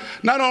become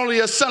not only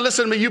a son,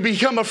 listen to me, you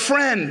become a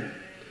friend.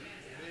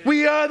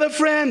 We are the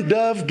friend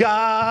of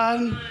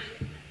God.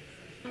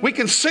 We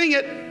can sing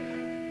it,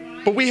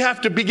 but we have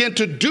to begin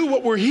to do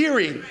what we're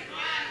hearing.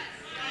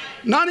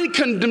 Not in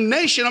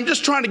condemnation. I'm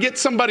just trying to get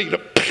somebody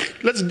to,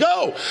 let's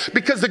go.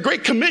 Because the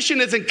Great Commission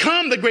isn't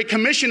come. The Great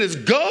Commission is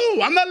go.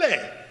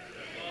 Ándale.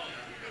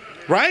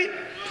 Right?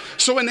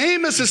 So in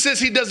Amos it says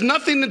he does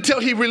nothing until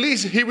he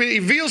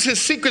reveals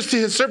his secrets to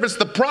his servants,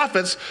 the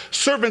prophets.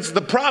 Servants,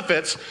 the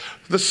prophets.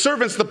 The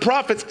servants, the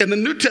prophets. In the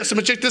New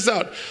Testament, check this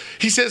out.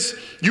 He says,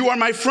 you are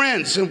my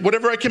friends, and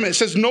whatever I command. It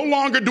says, no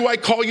longer do I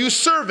call you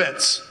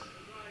servants.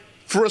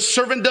 For a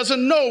servant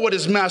doesn't know what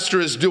his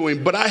master is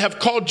doing, but I have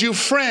called you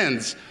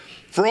friends.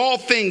 For all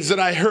things that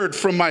I heard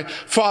from my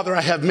Father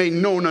I have made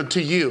known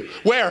unto you.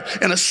 Where?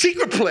 In a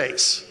secret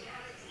place.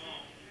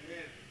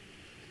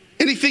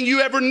 Anything you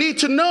ever need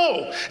to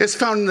know is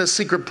found in a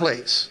secret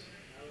place.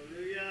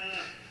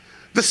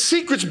 The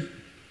secrets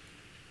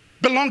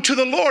belong to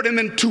the Lord, and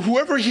then to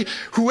whoever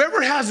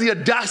has the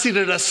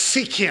audacity to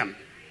seek him.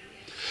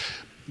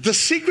 The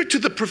secret to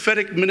the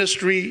prophetic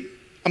ministry,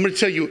 I'm going to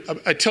tell you,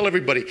 I tell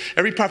everybody,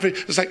 every prophet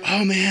is like,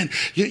 oh man,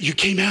 you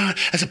came out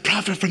as a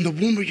prophet from the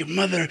womb of your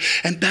mother,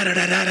 and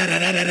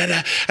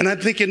da-da-da-da-da-da-da-da-da. And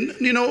I'm thinking,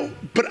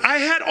 but I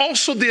had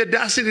also the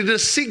audacity to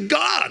seek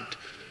God.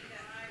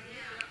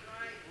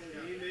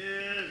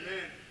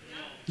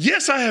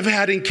 Yes, I have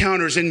had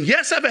encounters, and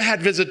yes, I've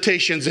had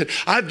visitations, and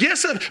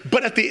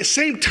but at the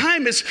same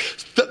time, it's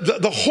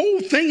the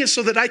whole thing is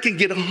so that I can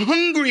get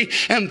hungry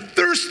and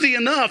thirsty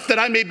enough that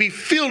I may be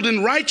filled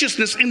in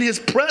righteousness in his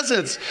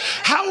presence.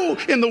 How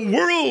in the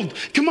world,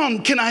 come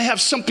on, can I have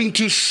something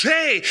to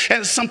say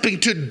and something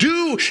to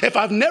do if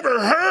I've never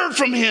heard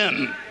from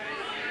him?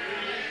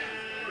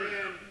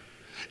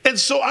 And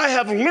so I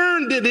have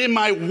learned it in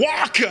my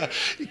walk.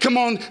 Come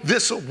on,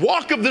 this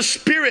walk of the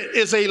Spirit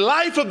is a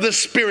life of the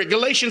Spirit.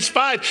 Galatians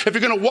 5, if you're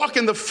going to walk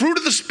in the fruit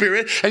of the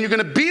Spirit and you're going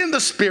to be in the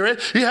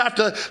Spirit, you have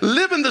to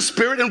live in the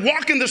Spirit and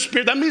walk in the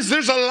Spirit. That means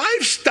there's a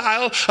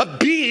lifestyle of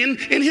being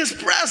in his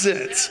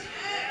presence.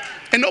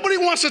 And nobody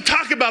wants to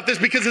talk about this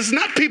because it's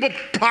not people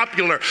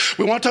popular.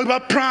 We want to talk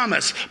about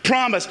promise.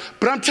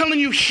 But I'm telling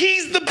you,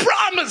 he's the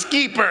promise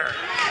keeper.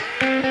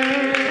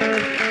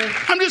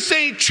 I'm just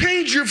saying,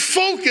 change your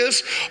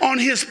focus on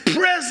his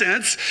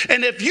presence.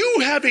 And if you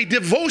have a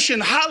devotion,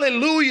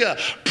 hallelujah,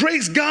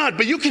 praise God.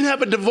 But you can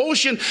have a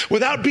devotion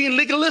without being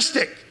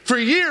legalistic. For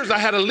years, I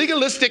had a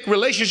legalistic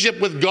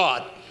relationship with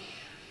God.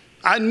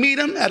 I'd meet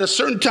him at a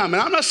certain time.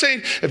 And I'm not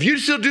saying if you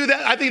still do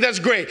that, I think that's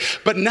great.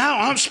 But now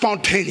I'm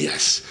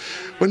spontaneous.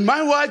 When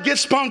my wife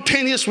gets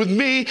spontaneous with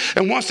me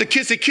and wants to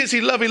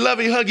kissy, lovey,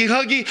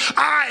 huggy,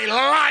 I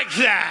like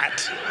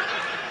that.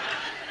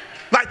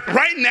 Like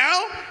right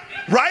now,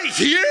 right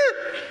here,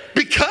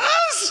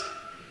 because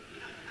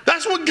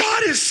that's what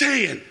God is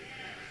saying.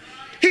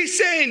 He's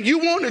saying, you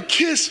want to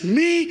kiss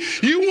me?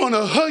 You want a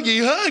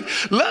huggy hug?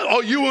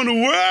 Oh, you want a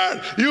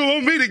word? You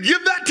want me to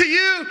give that to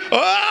you?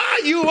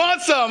 Oh, you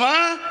want some,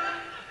 huh?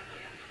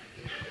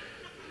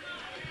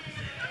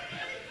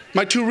 Am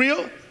I too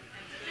real?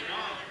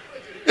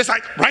 It's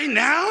like right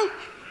now,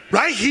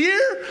 right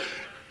here,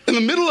 in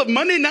the middle of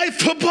Monday Night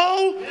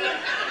Football?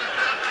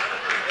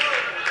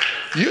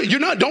 You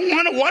don't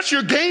want to watch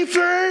your game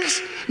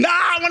first? No,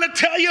 I want to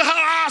tell you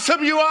how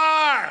awesome you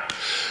are.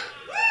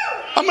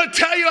 I'm going to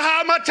tell you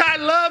how much I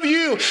love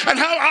you and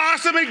how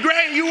awesome and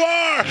great you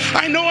are.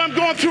 I know I'm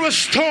going through a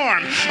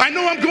storm. I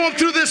know I'm going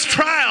through this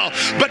trial.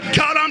 But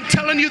God, I'm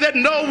telling you that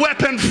no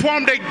weapon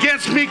formed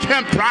against me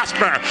can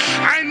prosper.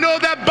 I know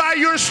that by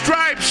your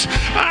stripes,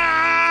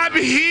 I'm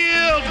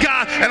healed,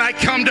 God. And I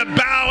come to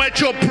bow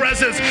at your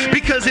presence,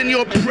 because in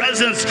your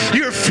presence,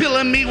 you're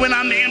filling me when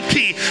I'm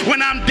empty.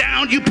 When I'm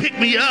down, you pick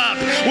me up.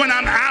 When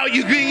I'm out,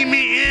 you bring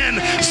me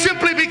in.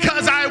 Simply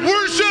because I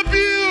worship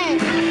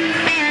you.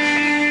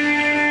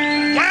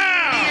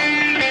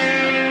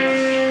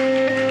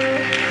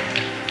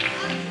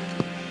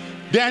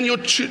 Daniel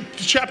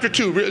chapter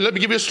 2, let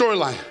me give you a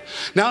storyline.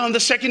 Now in the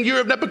second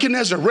year of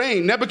Nebuchadnezzar,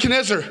 reign,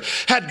 Nebuchadnezzar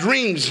had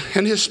dreams,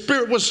 and his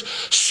spirit was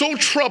so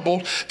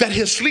troubled that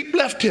his sleep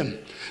left him.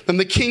 Then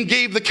the king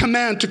gave the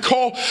command to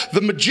call the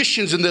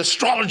magicians and the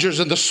astrologers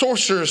and the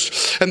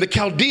sorcerers and the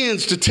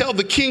Chaldeans to tell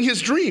the king his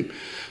dream.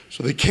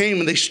 So they came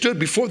and they stood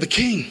before the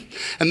king.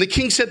 And the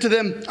king said to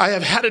them, I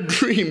have had a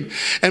dream,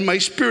 and my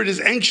spirit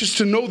is anxious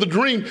to know the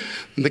dream.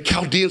 And the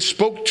Chaldeans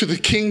spoke to the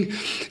king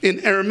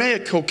in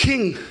Aramaic, O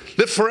king,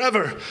 live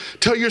forever.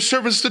 Tell your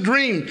servants the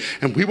dream,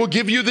 and we will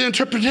give you the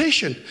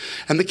interpretation.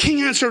 And the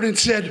king answered and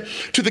said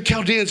to the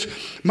Chaldeans,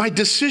 my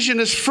decision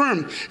is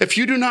firm. If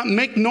you do not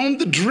make known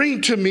the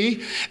dream to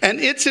me and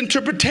its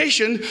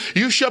interpretation,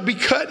 you shall be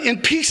cut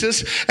in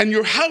pieces, and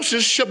your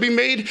houses shall be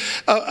made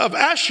of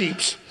ash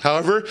heaps.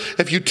 However,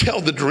 if you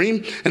tell the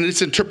dream and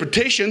its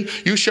interpretation,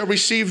 you shall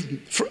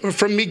receive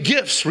from me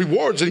gifts,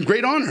 rewards, and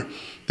great honor.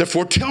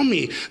 Therefore, tell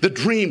me the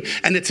dream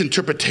and its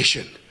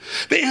interpretation.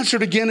 They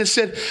answered again and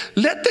said,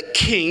 let the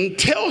king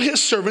tell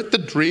his servant the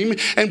dream,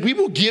 and we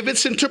will give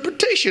its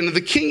interpretation. And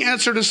the king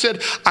answered and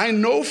said, I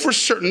know for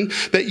certain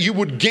that you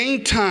would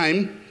gain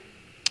time,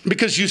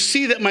 because you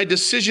see that my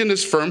decision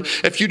is firm.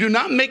 If you do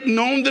not make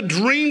known the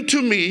dream to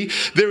me,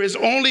 there is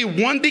only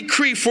one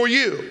decree for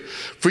you.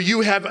 For you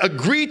have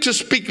agreed to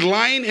speak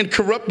lying and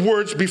corrupt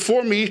words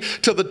before me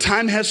till the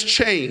time has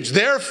changed.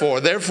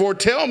 Therefore,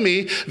 tell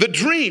me the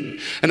dream,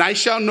 and I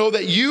shall know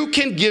that you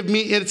can give me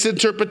its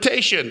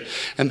interpretation.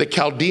 And the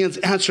Chaldeans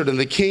answered and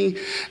the king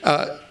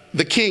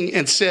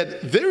and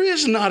said, there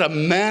is not a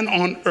man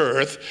on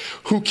earth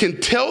who can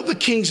tell the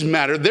king's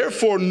matter.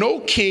 Therefore, no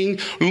king,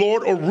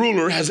 lord, or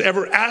ruler has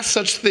ever asked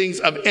such things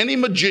of any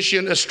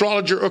magician,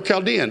 astrologer, or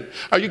Chaldean.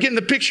 Are you getting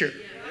the picture?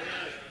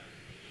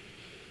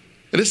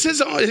 And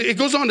it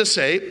goes on to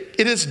say,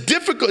 it's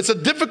a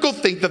difficult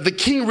thing that the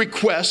king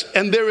requests,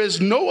 and there is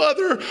no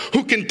other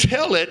who can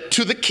tell it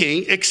to the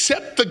king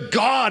except the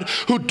God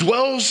who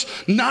dwells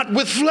not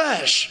with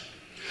flesh.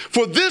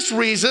 For this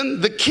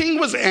reason, the king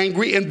was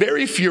angry and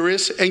very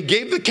furious and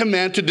gave the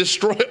command to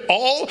destroy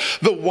all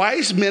the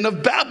wise men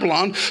of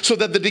Babylon, so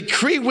that the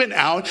decree went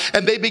out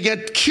and they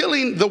began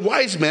killing the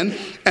wise men,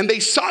 and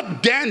they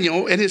sought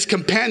Daniel and his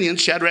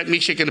companions, Shadrach,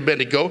 Meshach, and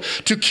Abednego,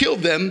 to kill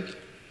them.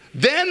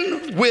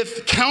 Then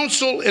with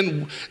counsel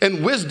and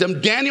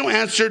wisdom, Daniel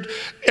answered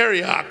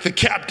Arioch, the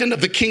captain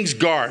of the king's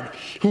guard,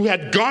 who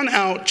had gone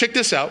out, check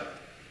this out,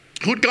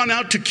 who'd gone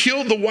out to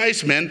kill the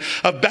wise men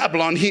of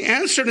Babylon. He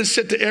answered and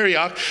said to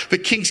Arioch, the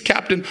king's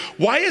captain,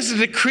 why is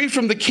the decree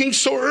from the king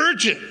so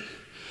urgent?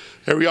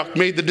 Arioch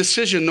made the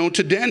decision known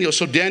to Daniel.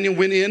 So Daniel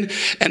went in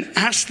and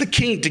asked the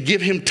king to give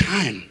him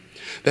time,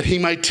 that he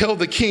might tell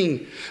the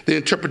king the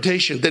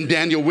interpretation. Then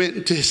Daniel went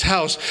into his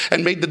house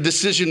and made the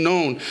decision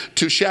known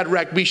to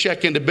Shadrach,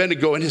 Meshach, and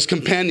Abednego and his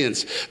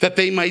companions, that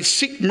they might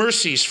seek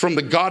mercies from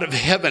the God of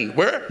heaven.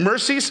 Where?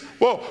 Mercies?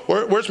 Whoa,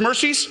 where's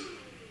mercies?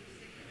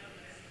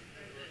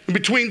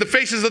 Between the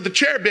faces of the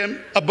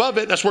cherubim, above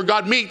it, that's where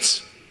God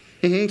meets.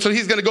 So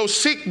he's going to go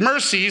seek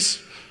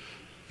mercies.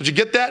 Did you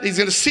get that? He's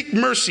going to seek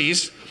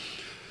mercies.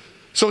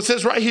 So it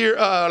says right here,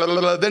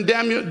 then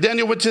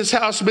Daniel went to his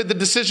house, made the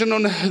decision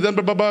on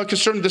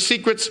concerning the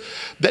secrets,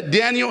 that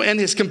Daniel and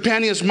his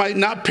companions might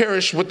not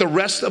perish with the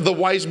rest of the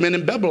wise men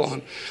in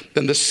Babylon.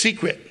 Then the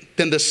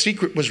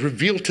secret was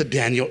revealed to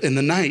Daniel in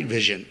the night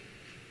vision.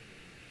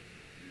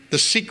 The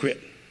secret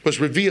was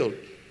revealed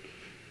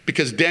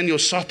because Daniel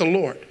sought the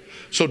Lord.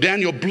 So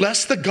Daniel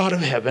blessed the God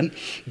of heaven.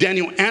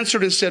 Daniel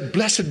answered and said,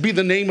 blessed be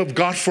the name of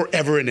God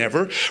forever and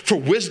ever, for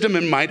wisdom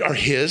and might are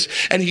his.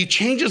 And he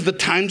changes the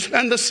times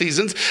and the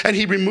seasons, and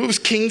he removes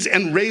kings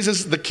and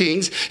raises the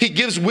kings. He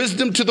gives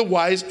wisdom to the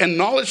wise and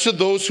knowledge to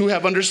those who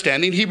have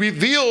understanding. He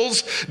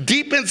reveals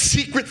deep and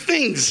secret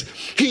things.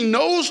 He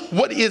knows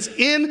what is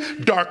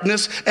in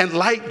darkness, and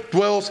light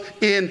dwells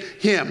in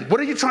him. What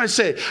are you trying to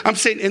say? I'm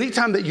saying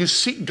anytime that you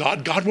seek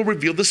God, God will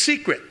reveal the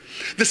secret.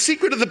 The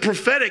secret of the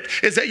prophetic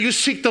is that you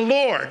seek the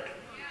Lord.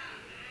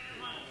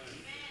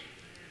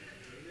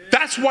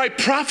 That's why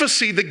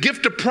prophecy, the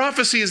gift of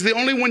prophecy, is the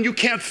only one you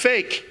can't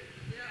fake.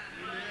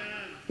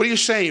 What are you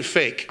saying,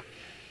 fake?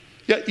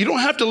 Yeah, you don't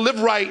have to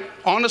live right,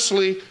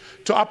 honestly,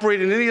 to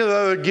operate in any of the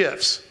other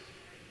gifts.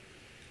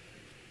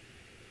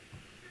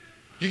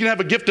 You can have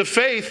a gift of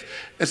faith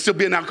and still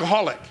be an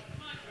alcoholic.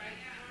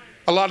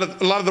 A lot of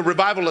the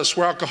revivalists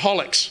were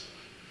alcoholics.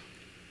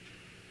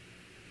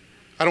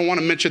 I don't want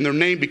to mention their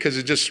name because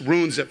it just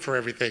ruins it for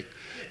everything.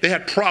 They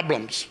had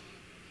problems.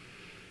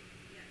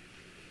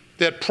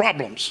 They had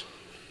problems.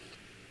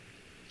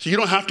 So you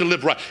don't have to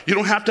live right. You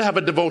don't have to have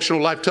a devotional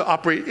life to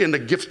operate in the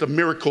gift of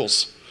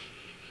miracles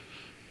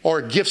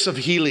or gifts of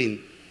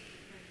healing.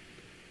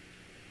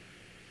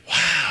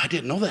 Wow, I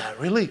didn't know that,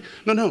 really?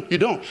 No, you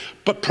don't.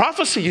 But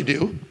prophecy you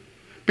do,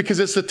 because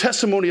it's the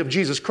testimony of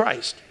Jesus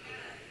Christ.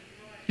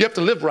 You have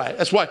to live right.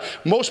 That's why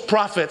most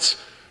prophets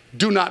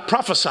do not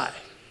prophesy.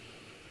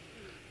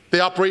 They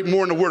operate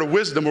more in the word of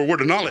wisdom or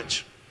word of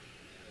knowledge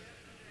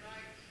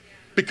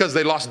because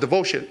they lost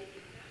devotion.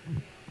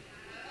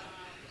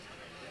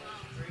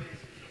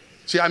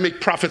 See, I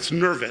make prophets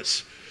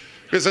nervous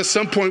because at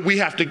some point we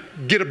have to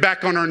get it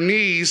back on our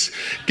knees,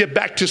 get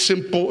back to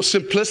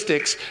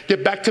simplistics,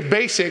 get back to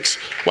basics,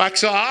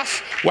 wax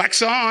off,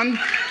 wax on,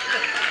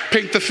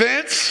 paint the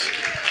fence,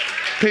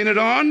 paint it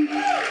on.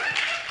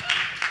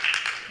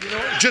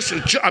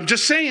 I'm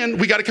just saying,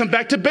 we got to come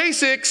back to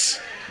basics.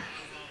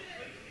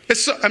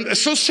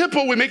 It's so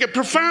simple, we make it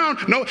profound.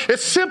 No,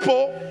 it's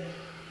simple.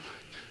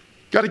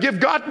 Got to give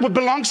God what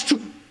belongs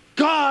to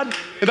God,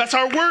 and that's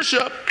our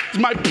worship. It's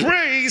my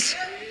praise.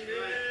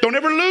 Don't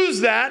ever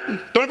lose that.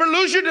 Don't ever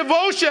lose your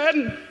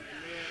devotion.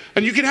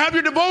 And you can have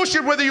your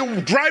devotion whether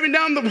you're driving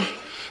down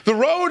the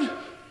road.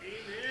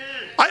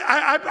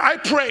 I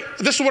pray.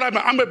 This is what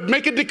I'm going to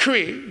make a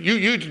decree.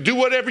 You do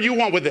whatever you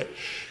want with it.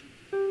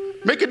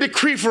 Make a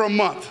decree for a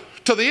month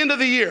till the end of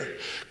the year.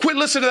 Quit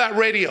listening to that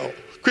radio.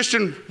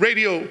 Christian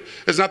radio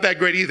is not that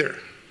great either.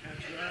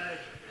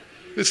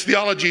 This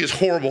theology is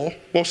horrible,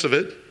 most of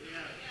it.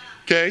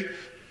 Okay?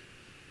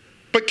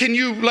 But can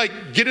you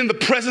get in the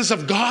presence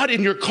of God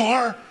in your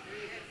car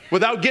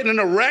without getting in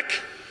a wreck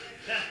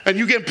and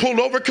you getting pulled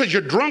over because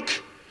you're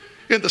drunk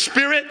in the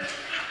spirit?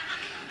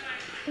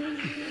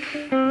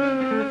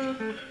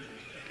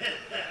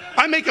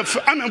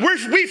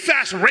 We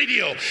fast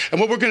radio,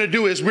 and what we're going to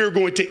do is we're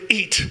going to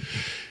eat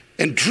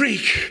and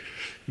drink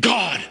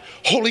God,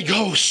 Holy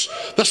Ghost,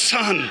 the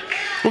Son.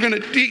 We're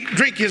going to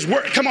drink His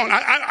Word. Come on,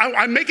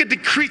 I make a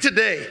decree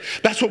today.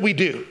 That's what we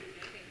do.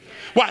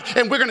 Why?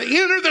 And we're going to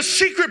enter the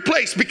secret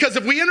place, because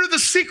if we enter the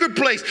secret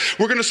place,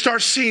 we're going to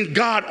start seeing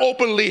God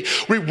openly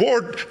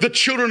reward the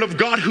children of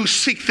God who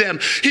seek them.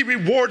 He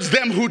rewards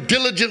them who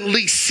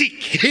diligently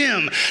seek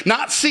Him.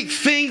 Not seek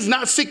things,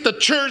 not seek the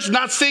church,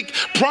 not seek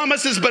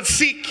promises, but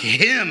seek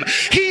Him.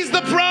 He's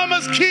the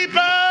promise keeper.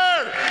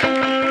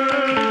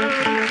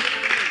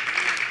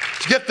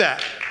 Get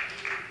that?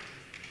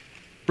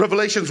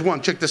 Revelations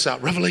 1, check this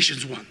out.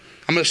 Revelations 1.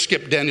 I'm going to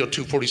skip Daniel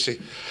 2:46.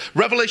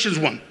 Revelations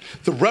 1,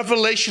 the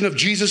revelation of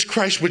Jesus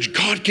Christ, which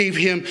God gave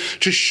him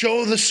to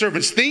show the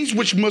servants things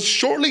which must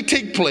shortly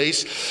take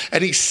place.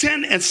 And he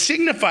sent and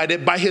signified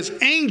it by his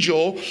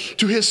angel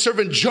to his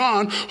servant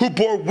John, who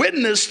bore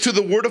witness to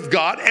the word of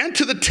God and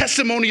to the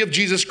testimony of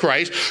Jesus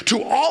Christ,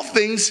 to all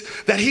things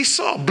that he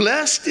saw.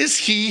 Blessed is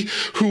he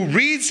who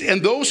reads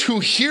and those who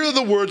hear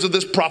the words of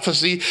this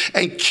prophecy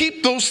and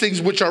keep those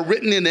things which are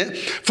written in it.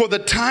 For the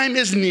time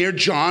is near.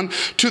 John,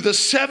 to the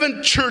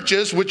 7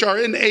 churches which are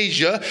in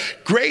Asia,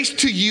 grace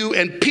to you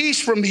and peace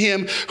from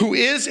him who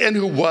is and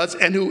who was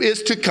and who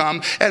is to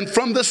come, and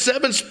from the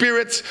 7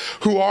 spirits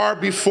who are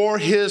before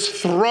his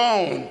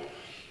throne.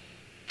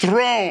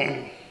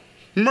 Throne,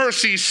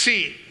 mercy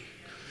seat,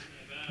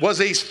 was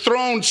a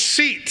throne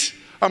seat,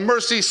 a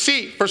mercy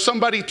seat for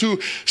somebody to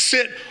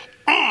sit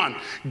on.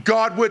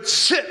 God would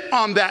sit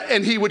on that,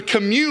 and he would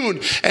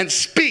commune and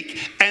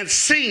speak and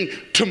sing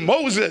to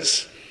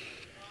Moses.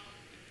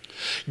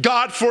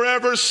 God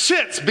forever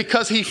sits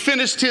because he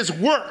finished his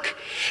work.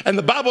 And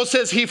the Bible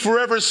says he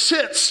forever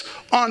sits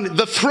on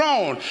the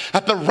throne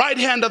at the right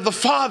hand of the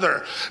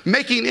Father,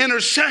 making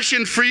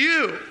intercession for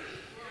you.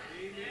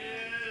 Amen.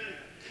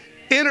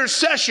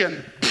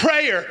 Intercession,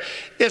 prayer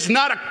is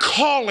not a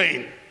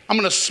calling. I'm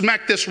going to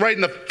smack this right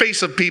in the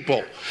face of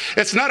people.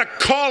 It's not a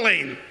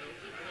calling.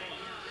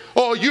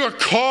 Oh, you're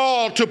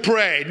called to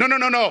pray.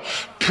 No.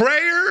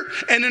 Prayer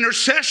and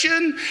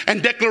intercession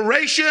and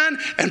declaration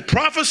and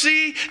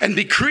prophecy and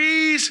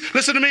decrees,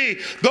 listen to me,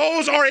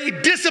 those are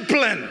a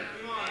discipline.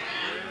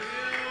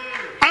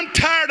 I'm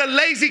tired of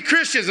lazy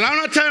Christians, and I'm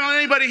not telling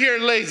anybody here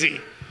lazy.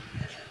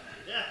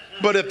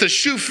 But if the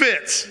shoe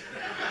fits,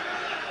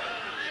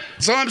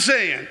 that's all I'm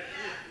saying.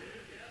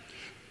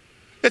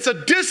 It's a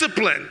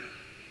discipline.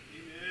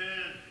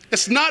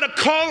 It's not a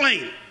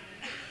calling.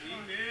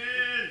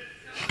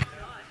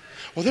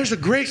 Well, there's a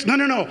grace.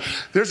 No.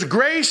 There's a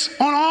grace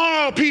on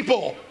all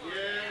people. Yes.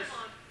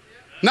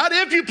 Not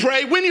if you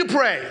pray, when you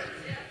pray.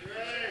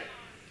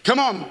 Come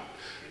on. Amen.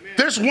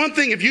 There's one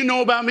thing, if you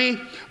know about me,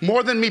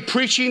 more than me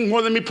preaching,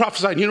 more than me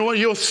prophesying, you know what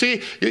you'll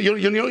see?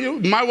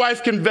 My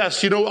wife can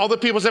vest. All the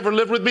people that's ever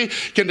lived with me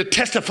can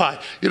testify.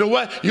 You know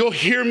what? You'll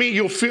hear me.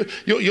 You'll feel.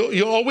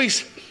 You'll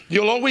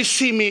always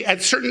see me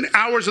at certain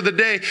hours of the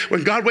day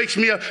when God wakes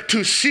me up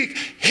to seek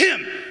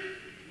Him.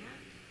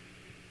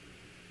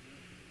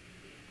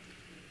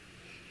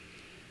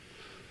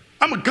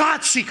 I'm a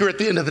God seeker at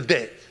the end of the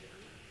day.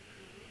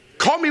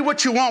 Call me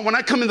what you want. When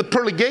I come in the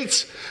pearly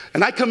gates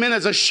and I come in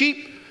as a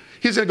sheep,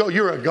 He's going to go,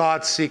 you're a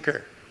God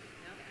seeker.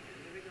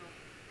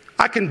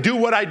 I can do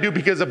what I do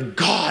because of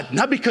God,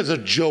 not because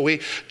of Joey.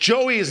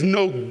 Joey is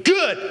no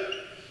good.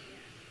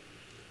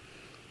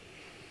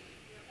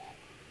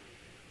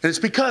 And it's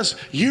because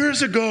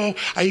years ago,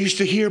 I used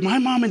to hear my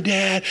mom and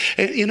dad,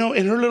 and, in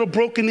her little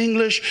broken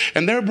English,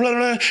 and their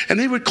brother, and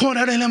they would quote,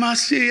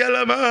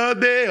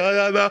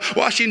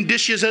 washing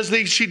dishes as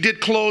she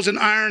did clothes and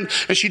iron,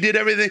 and she did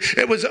everything.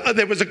 There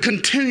was a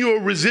continual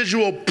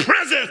residual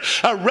presence,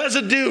 a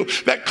residue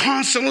that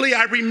constantly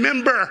I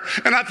remember.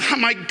 And I thought,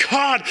 my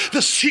God,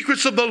 the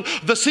secrets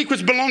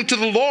belong to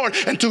the Lord,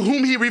 and to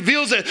whom He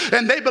reveals it,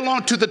 and they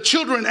belong to the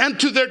children and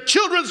to their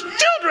children's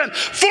children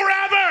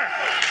forever.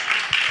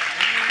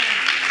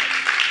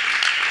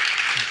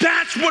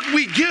 That's what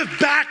we give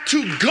back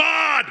to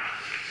God.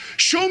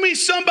 Show me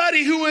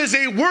somebody who is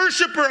a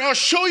worshiper. I'll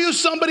show you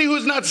somebody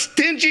who's not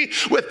stingy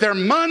with their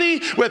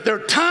money, with their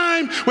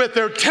time, with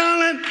their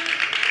talent.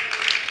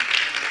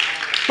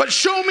 But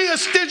show me a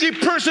stingy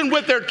person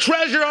with their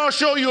treasure. I'll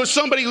show you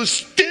somebody who's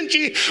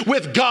stingy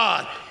with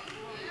God.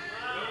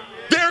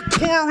 They're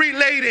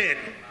correlated.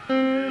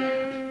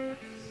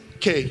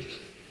 Okay,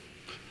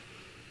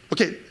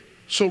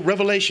 so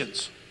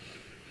Revelations.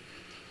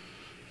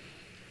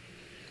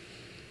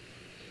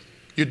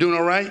 You doing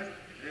all right?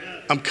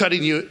 I'm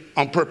cutting you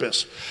on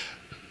purpose.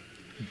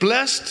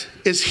 Blessed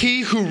is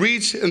he who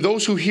reads and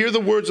those who hear the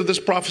words of this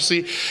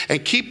prophecy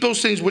and keep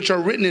those things which are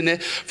written in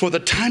it, for the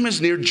time is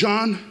near.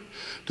 John,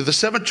 to the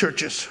 7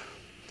 churches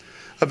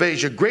of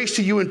Asia, grace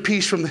to you and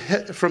peace from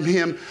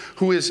him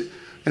who is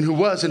and who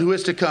was and who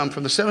is to come,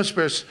 from the 7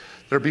 spirits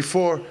that are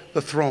before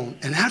the throne.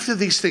 And after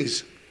these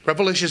things,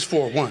 Revelations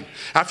 4:1.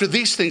 After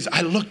these things,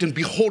 I looked, and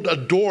behold, a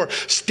door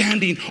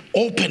standing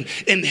open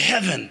in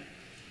heaven.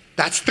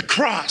 That's the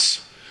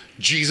cross.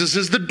 Jesus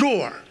is the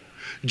door.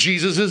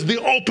 Jesus is the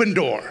open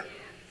door.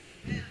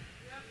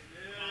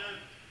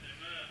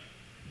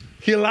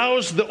 He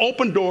allows the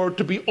open door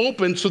to be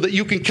open so that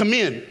you can come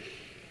in.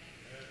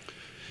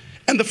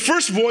 And the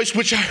first voice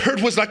which I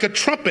heard was like a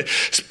trumpet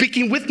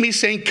speaking with me,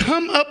 saying,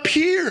 come up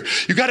here.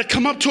 You got to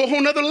come up to a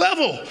whole nother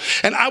level.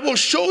 And I will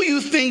show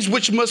you things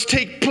which must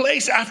take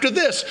place after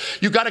this.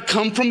 You got to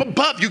come from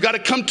above. You got to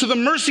come to the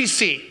mercy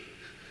seat.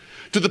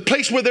 To the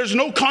place where there's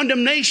no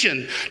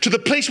condemnation, to the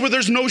place where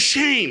there's no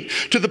shame,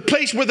 to the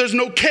place where there's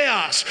no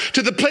chaos,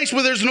 to the place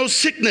where there's no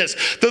sickness,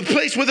 to the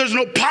place where there's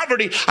no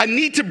poverty. I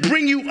need to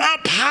bring you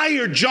up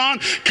higher, John.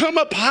 Come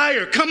up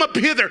higher. Come up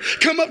hither.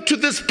 Come up to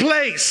this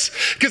place,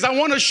 because I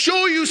want to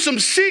show you some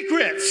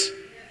secrets.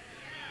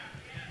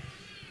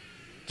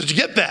 Did you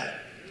get that?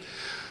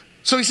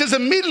 So he says,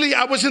 immediately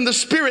I was in the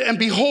spirit, and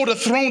behold, a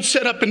throne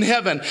set up in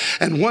heaven,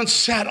 and one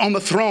sat on the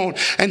throne,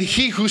 and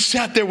he who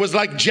sat there was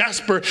like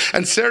jasper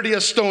and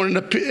sardius stone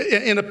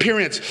in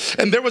appearance.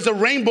 And there was a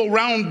rainbow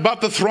round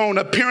about the throne,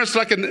 appearance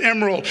like an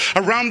emerald.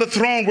 Around the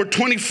throne were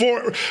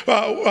 24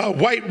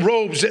 white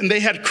robes, and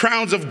they had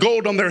crowns of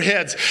gold on their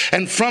heads.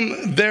 And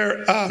from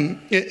the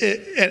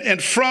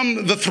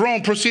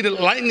throne proceeded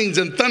lightnings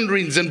and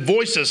thunderings and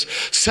voices.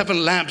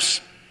 7 lamps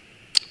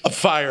of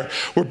fire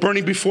were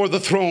burning before the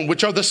throne,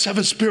 which are the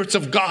 7 spirits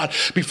of God.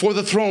 Before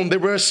the throne, there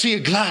were a sea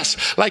of glass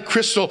like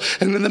crystal,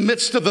 and in the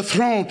midst of the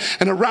throne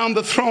and around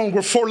the throne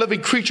were 4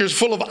 living creatures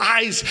full of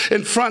eyes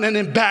in front and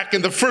in back.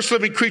 And the first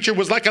living creature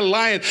was like a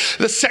lion.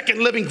 The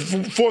second living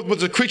forth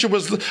was a creature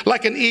was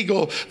like an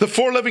eagle. The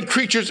 4 living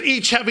creatures,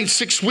 each having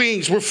 6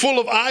 wings, were full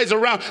of eyes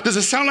around. Does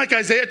it sound like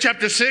Isaiah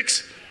chapter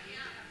 6?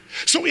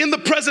 So in the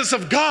presence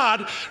of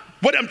God,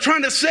 what I'm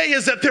trying to say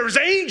is that there's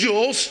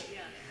angels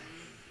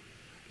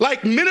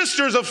like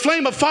ministers of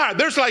flame of fire.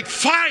 There's like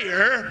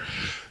fire.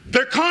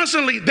 They're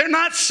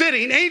not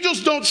sitting.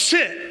 Angels don't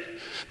sit.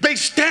 They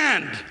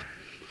stand.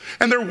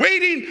 And they're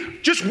waiting,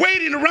 just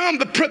waiting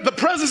around the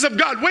presence of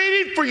God,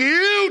 waiting for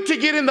you to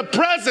get in the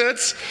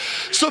presence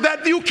so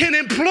that you can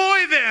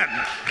employ them.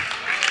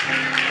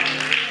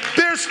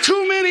 There's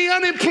too many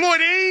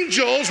unemployed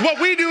angels. What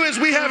we do is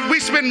we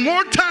spend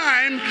more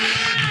time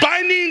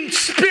binding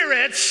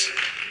spirits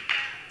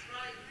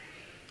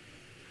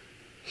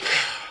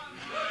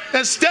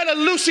instead of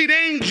loosing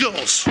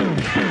angels. And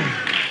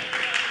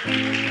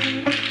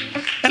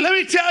let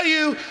me tell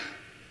you,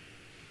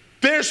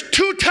 there's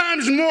 2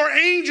 times more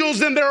angels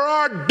than there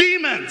are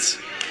demons.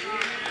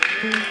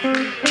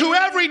 To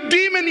every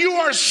demon you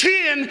are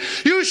seeing,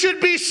 you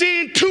should be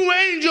seeing 2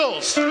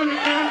 angels. And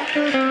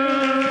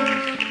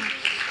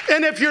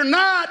if you're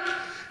not,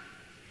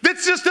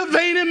 that's just a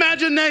vain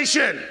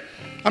imagination.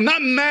 I'm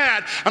not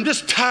mad. I'm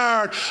just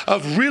tired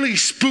of really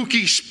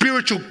spooky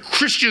spiritual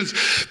Christians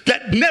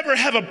that never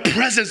have a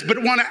presence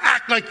but want to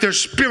act like they're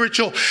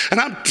spiritual. And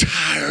I'm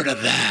tired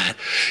of that.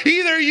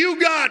 Either you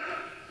got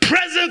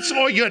presence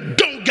or you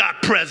don't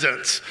got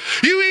presence.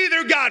 You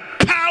either got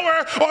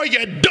power or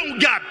you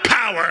don't got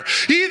power.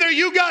 Either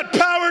you got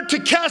power to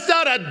cast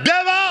out a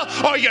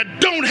devil or you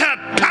don't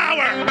have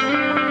power.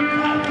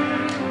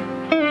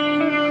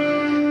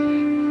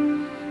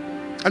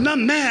 I'm not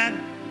mad.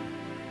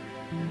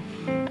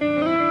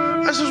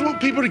 I just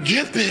want people to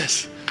get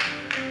this.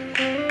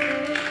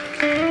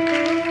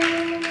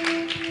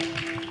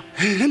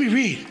 Let me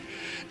read.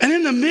 And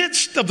in the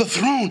midst of the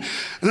throne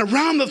and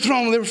around the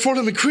throne, there were 4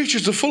 living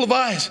creatures full of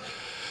eyes.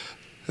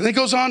 And it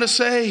goes on to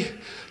say,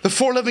 the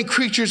 4 living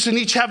creatures, and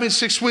each having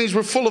 6 wings,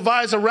 were full of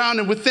eyes around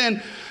and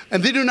within.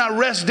 And they do not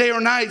rest day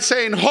or night,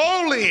 saying,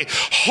 Holy,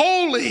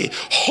 holy,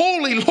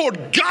 holy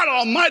Lord God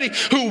Almighty,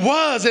 who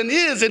was and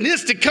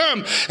is to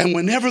come. And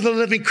whenever the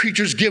living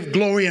creatures give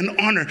glory and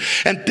honor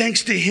and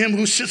thanks to him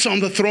who sits on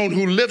the throne,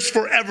 who lives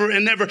forever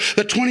and ever,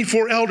 the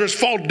 24 elders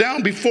fall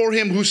down before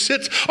him who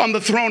sits on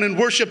the throne and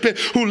worship him,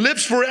 who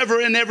lives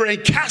forever and ever,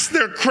 and cast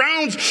their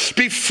crowns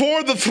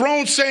before the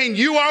throne, saying,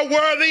 You are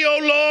worthy, O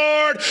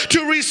Lord,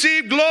 to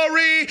receive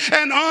glory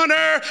and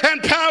honor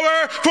and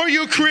power, for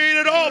you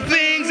created all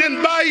things,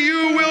 and by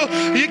you will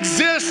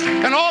exist,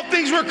 and all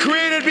things were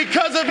created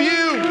because of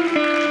you.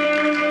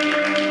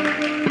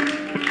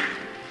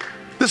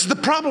 This is the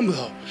problem,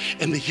 though.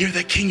 In the year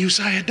that King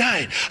Uzziah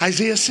died,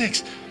 Isaiah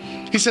 6,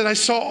 he said, I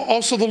saw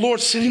also the Lord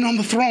sitting on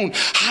the throne,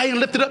 high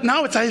and lifted up.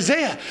 Now it's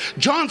Isaiah.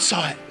 John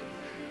saw it.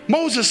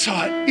 Moses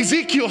saw it.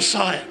 Ezekiel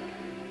saw it.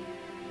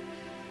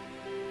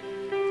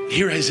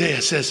 Here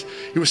Isaiah says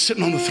he was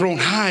sitting on the throne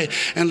high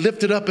and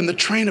lifted up, and the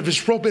train of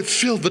his robe had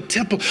filled the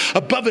temple.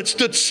 Above it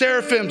stood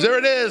seraphims. There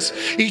it is.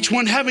 Each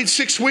one having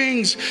 6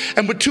 wings.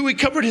 And with 2 he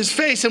covered his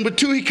face, and with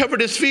 2 he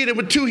covered his feet, and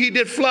with 2 he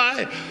did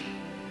fly.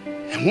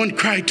 And one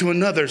cried to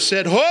another,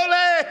 said,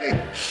 Holy,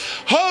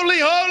 holy,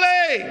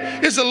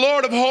 holy is the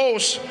Lord of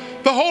hosts.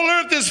 The whole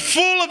earth is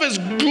full of his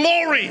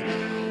glory.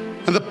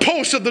 And the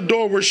posts of the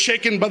door were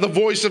shaken by the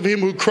voice of him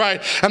who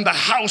cried, and the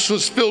house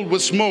was filled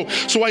with smoke.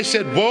 So I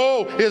said,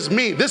 Woe is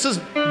me. This is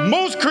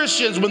most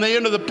Christians when they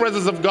enter the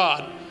presence of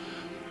God.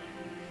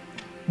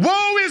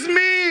 Woe is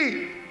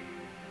me.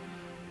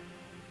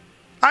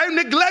 I've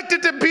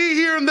neglected to be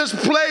here in this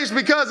place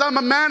because I'm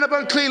a man of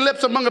unclean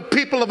lips among a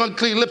people of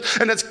unclean lips,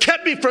 and it's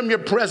kept me from your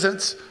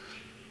presence.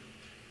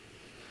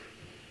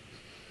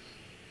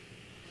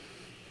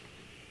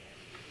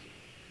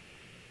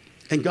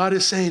 And God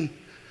is saying,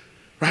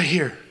 right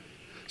here.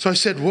 So I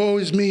said, Woe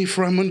is me,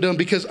 for I'm undone,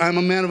 because I'm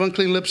a man of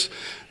unclean lips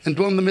and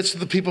dwell in the midst of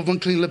the people of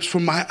unclean lips.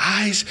 For my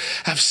eyes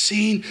have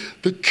seen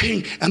the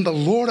King and the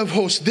Lord of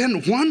hosts.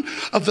 Then one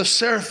of the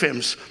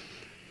seraphims,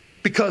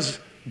 because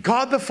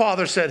God the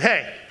Father said,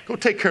 Hey, go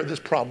take care of this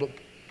problem.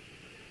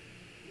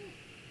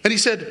 And he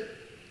said,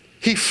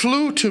 He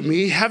flew to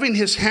me, having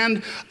his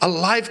hand a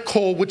live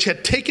coal, which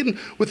had taken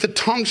with the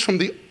tongs from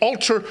the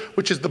altar,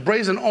 which is the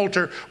brazen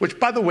altar, which,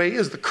 by the way,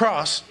 is the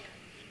cross.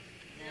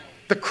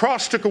 The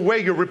cross took away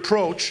your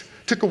reproach,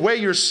 took away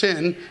your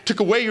sin, took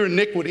away your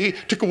iniquity,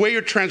 took away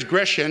your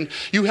transgression.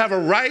 You have a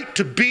right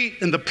to be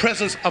in the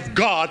presence of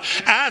God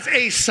as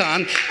a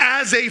son,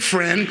 as a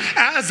friend,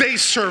 as a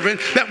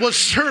servant that will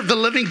serve the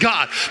living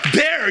God.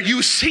 There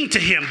you sing to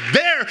him.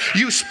 There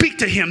you speak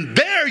to him.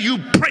 There you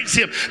praise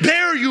him.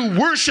 There you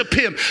worship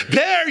him.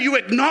 There you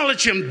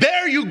acknowledge him.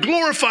 There you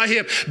glorify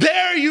him.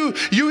 There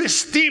you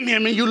esteem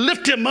him, and you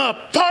lift him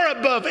up far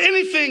above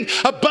anything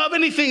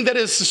that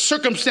is a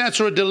circumstance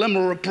or a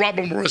dilemma or a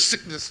problem or a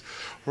sickness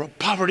or a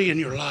poverty in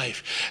your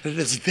life. And it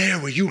is there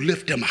where you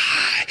lift him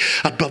high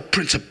above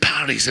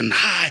principalities and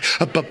high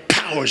above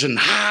powers and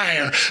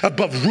higher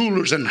above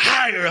rulers and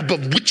higher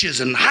above witches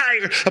and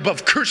higher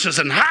above curses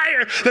and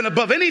higher than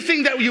above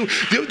anything that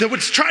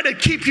would try to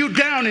keep you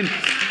down, and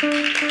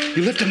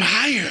you lift him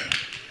higher.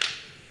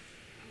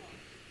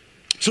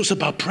 So it's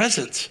about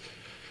presence.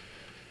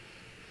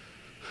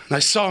 And I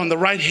saw on the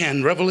right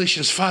hand,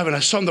 Revelations 5, and I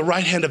saw on the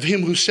right hand of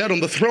him who sat on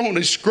the throne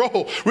a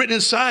scroll written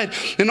inside,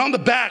 and on the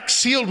back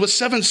sealed with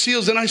 7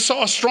 seals. And I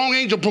saw a strong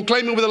angel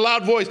proclaiming with a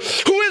loud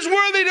voice, Who is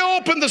worthy to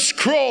open the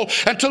scroll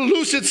and to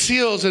loose its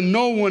seals? And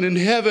no one in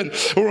heaven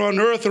or on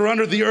earth or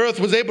under the earth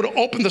was able to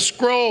open the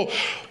scroll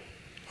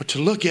or to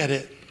look at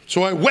it.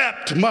 So I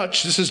wept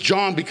much, this is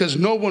John, because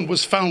no one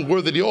was found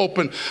worthy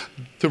to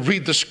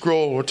read the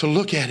scroll or to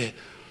look at it.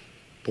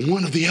 But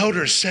one of the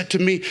elders said to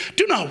me,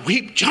 Do not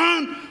weep,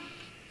 John.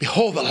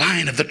 Behold, the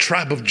Lion of the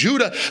tribe of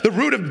Judah, the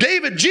Root of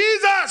David,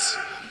 Jesus,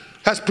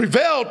 has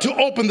prevailed to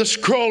open the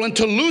scroll and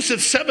to loose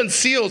its 7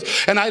 seals.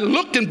 And I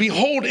looked, and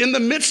behold, in the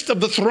midst of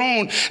the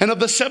throne and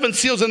of the 7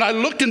 seals, and I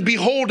looked, and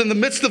behold, in the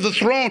midst of the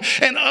throne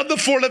and of the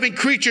 4 living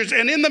creatures,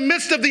 and in the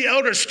midst of the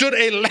elders stood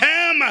a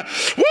lamb.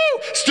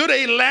 Stood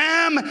a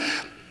lamb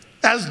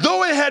as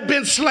though it had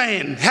been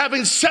slain,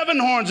 having 7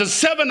 horns and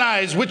 7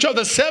 eyes, which are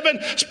the 7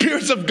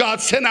 spirits of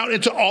God sent out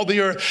into all the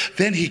earth.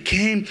 Then he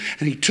came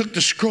and he took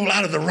the scroll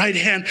out of the right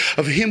hand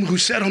of him who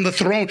sat on the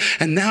throne.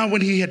 And now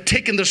when he had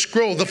taken the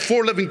scroll, the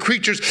 4 living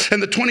creatures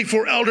and the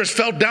 24 elders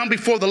fell down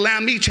before the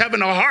Lamb, each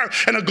having a harp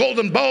and a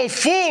golden bowl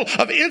full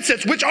of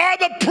incense, which are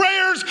the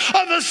prayers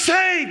of the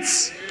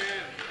saints.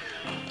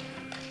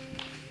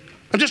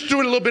 I'm just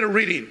doing a little bit of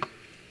reading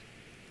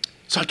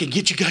so I can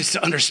get you guys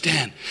to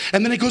understand.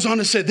 And then it goes on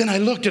to say, then I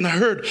looked and I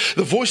heard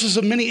the voices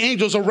of many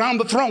angels around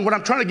the throne. What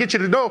I'm trying to get you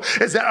to know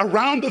is that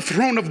around the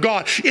throne of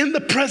God, in the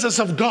presence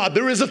of God,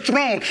 there is a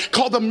throne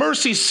called the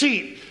mercy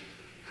seat.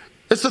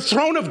 It's the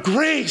throne of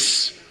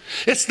grace.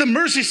 It's the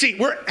mercy seat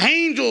where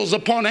angels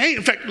upon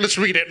angels. In fact, let's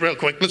read it real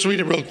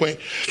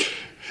quick.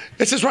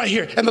 It says right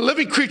here, and the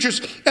living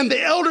creatures and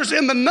the elders,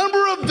 and the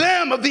number of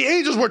them, of the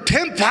angels, were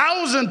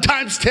 10,000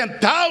 times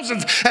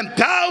 10,000s and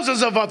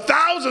thousands of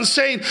 1,000,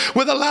 saying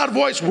with a loud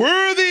voice,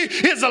 worthy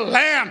is the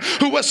Lamb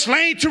who was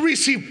slain to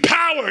receive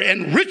power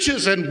and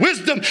riches and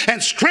wisdom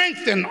and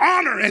strength and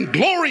honor and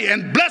glory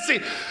and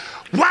blessing.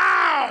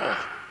 Wow!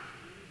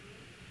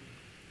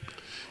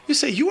 You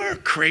say, you are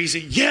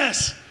crazy.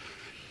 Yes.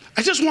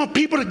 I just want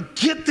people to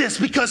get this,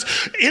 because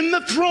in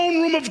the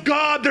throne room of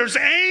God, there's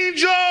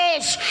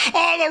angels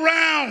all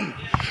around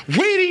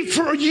waiting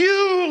for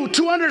you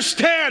to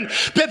understand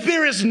that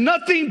there is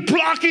nothing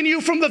blocking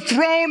you from the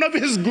throne of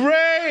his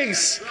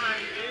grace.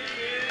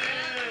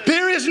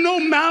 There is no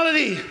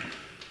malady.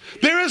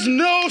 There is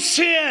no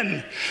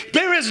sin.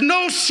 There is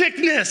no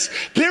sickness.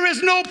 There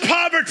is no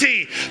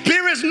poverty.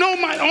 There is no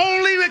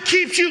only that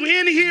keeps you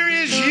in here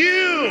is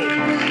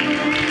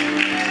you.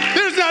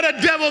 There's not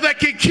a devil that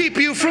can keep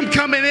you from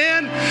coming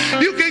in.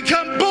 You can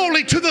come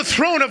boldly to the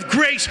throne of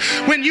grace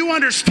when you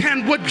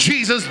understand what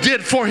Jesus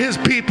did for his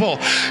people.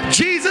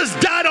 Jesus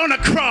died on a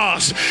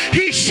cross.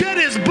 He shed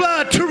his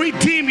blood to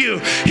redeem you.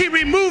 He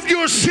removed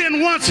your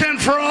sin once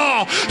and for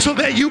all so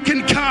that you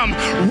can come,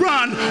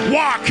 run,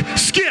 walk,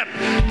 skip,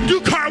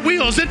 do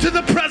cartwheels into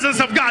the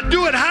presence of God.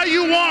 Do it how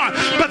you want.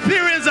 But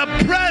there is a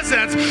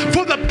presence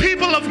for the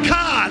people of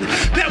God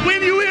that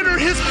when you enter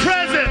his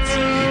presence,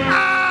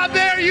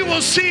 there you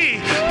will see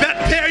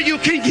that there you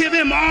can give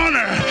him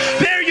honor.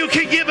 There you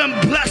can give him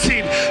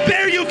blessing.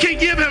 There you can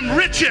give him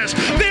riches.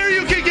 There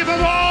you can give him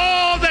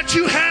all that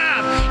you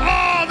have,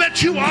 all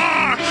that you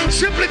are,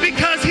 simply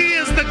because he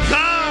is the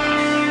God.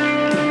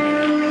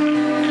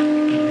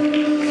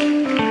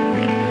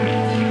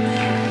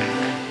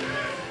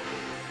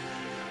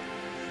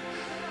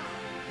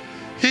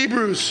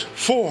 Hebrews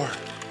 4.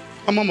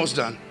 I'm almost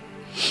done.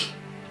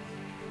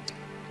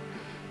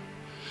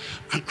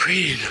 I'm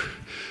creating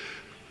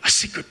a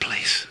secret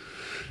place.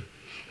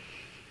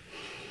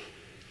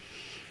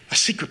 A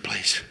secret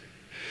place.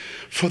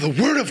 For the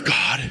word of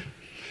God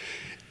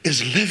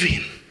is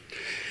living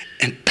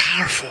and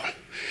powerful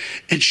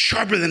and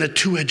sharper than a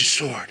two-edged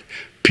sword,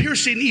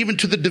 piercing even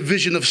to the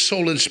division of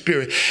soul and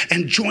spirit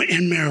and joint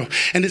and marrow,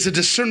 and is a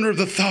discerner of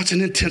the thoughts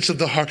and intents of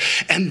the heart.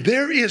 And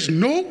there is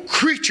no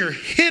creature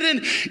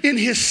hidden in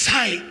his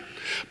sight,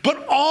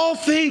 but all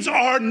things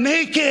are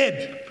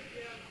naked,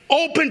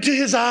 open to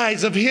his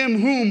eyes of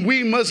him whom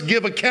we must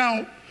give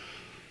account.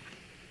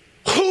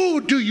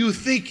 Who do you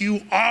think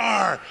you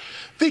are,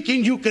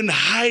 thinking you can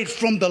hide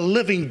from the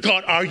living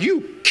God? Are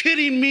you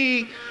kidding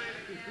me?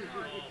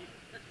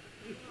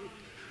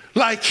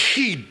 Like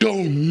he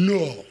don't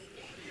know.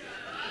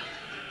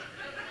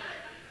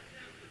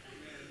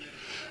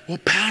 Well,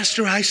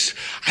 Pastor, I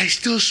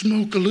still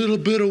smoke a little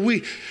bit of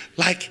weed.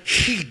 Like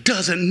he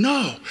doesn't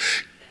know.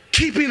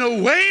 Keeping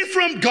away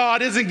from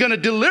God isn't going to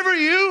deliver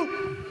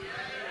you.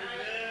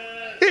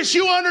 It's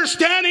you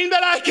understanding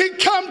that I can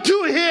come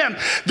to him,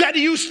 that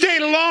you stay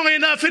long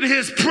enough in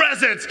his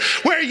presence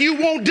where you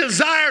won't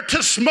desire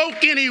to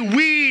smoke any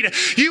weed.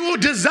 You will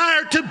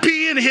desire to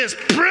be in his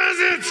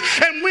presence.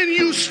 And when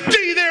you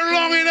stay there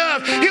long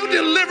enough, he'll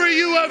deliver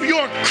you of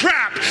your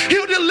crap.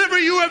 He'll deliver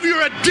you of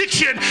your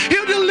addiction.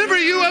 He'll deliver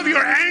you of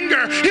your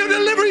anger. He'll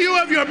deliver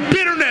you of your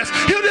bitterness.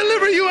 He'll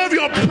deliver you of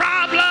your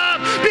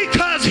problem,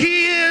 because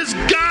he is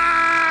God.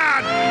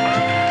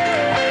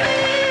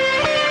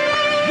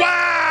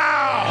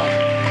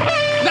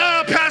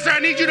 I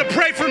need you to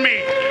pray for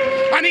me.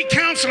 I need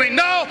counseling.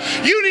 No,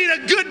 you need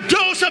a good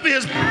dose of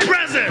his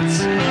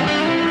presence.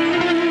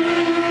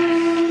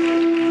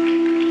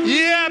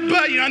 Yeah,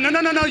 but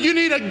no. You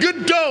need a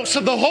good dose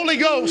of the Holy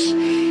Ghost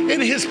in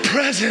his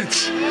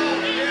presence.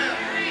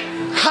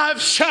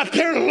 I've sat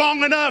there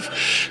long enough.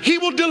 He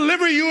will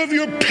deliver you of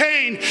your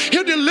pain.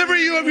 He'll deliver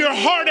you of your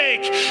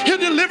heartache. He'll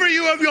deliver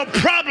you of your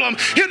problem.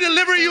 He'll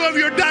deliver you of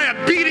your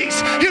diabetes.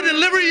 He'll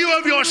deliver you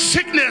of your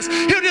sickness.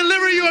 He'll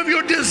deliver you of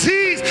your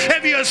disease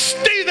if you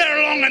stay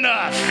there long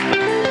enough.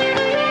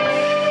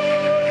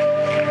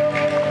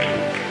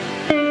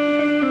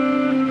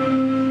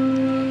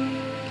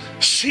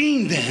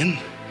 Seeing then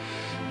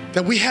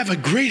that we have a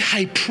great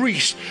high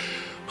priest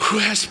who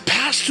has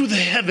passed through the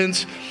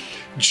heavens,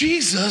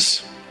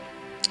 Jesus,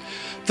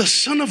 the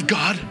Son of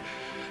God,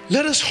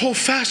 let us hold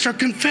fast our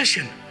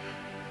confession.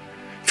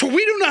 For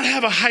we do not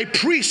have a high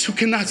priest who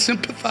cannot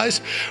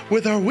sympathize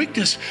with our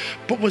weakness,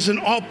 but was in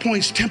all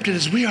points tempted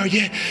as we are,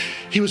 yet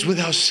he was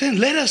without sin.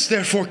 Let us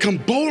therefore come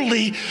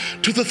boldly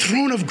to the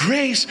throne of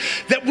grace,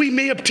 that we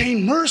may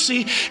obtain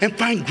mercy and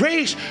find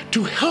grace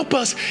to help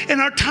us in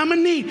our time of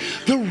need.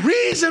 The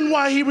reason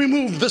why he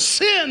removed the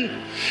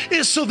sin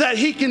is so that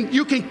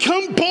you can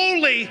come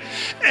boldly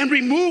and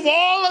remove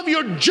all of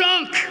your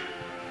junk.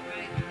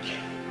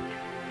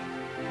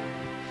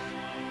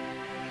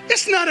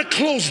 It's not a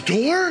closed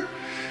door.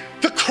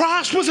 The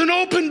cross was an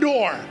open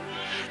door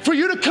for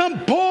you to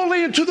come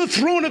boldly into the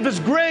throne of his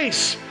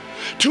grace,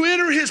 to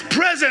enter his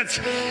presence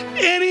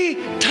any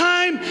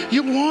time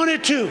you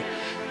wanted to.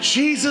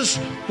 Jesus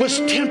was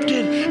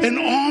tempted in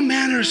all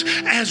manners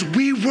as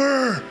we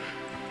were.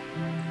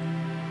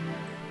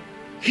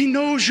 He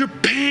knows your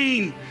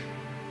pain,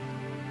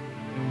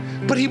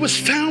 but he was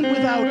found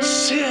without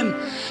sin.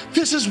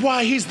 This is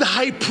why he's the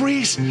high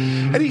priest.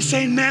 And he's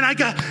saying, man,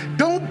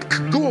 don't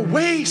go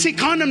away. See,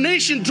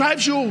 condemnation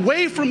drives you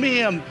away from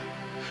him.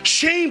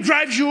 Shame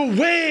drives you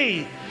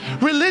away.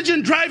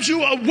 Religion drives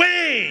you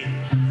away.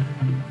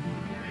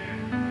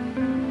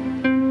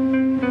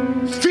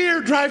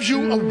 Fear drives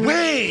you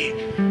away.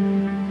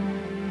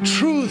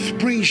 Truth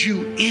brings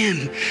you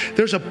in.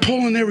 There's a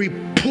pulmonary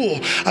pull,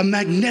 a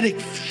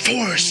magnetic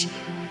force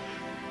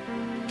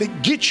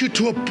that gets you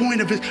to a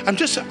point of it. I'm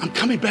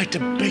coming back to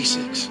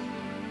basics.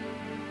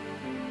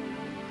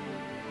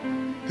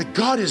 That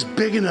God is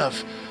big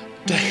enough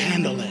to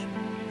handle it.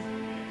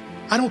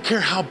 I don't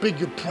care how big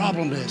your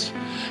problem is.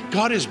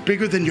 God is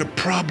bigger than your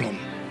problem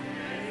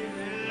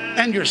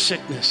and your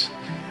sickness.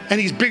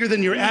 And he's bigger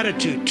than your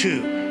attitude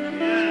too.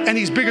 And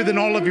he's bigger than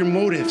all of your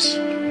motives.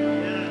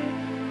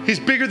 He's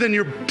bigger than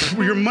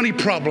your money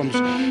problems.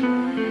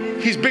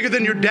 He's bigger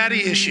than your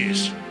daddy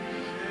issues,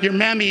 your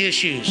mammy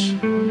issues.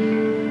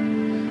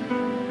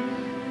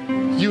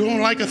 You don't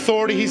like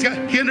authority.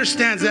 He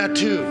understands that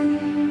too.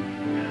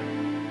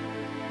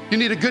 You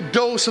need a good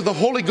dose of the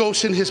Holy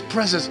Ghost in his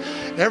presence.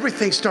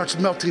 Everything starts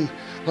melting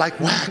like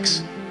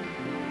wax.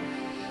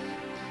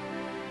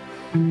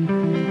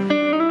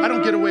 I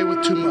don't get away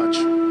with too much.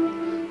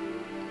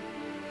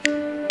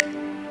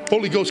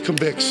 Holy Ghost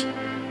convicts.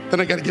 Then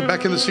I got to get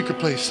back in the secret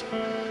place.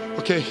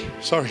 Okay,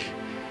 sorry.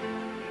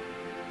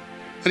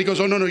 And he goes,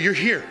 oh, no, you're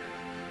here.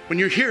 When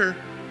you're here,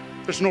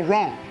 there's no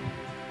wrong.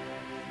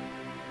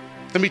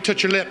 Let me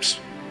touch your lips.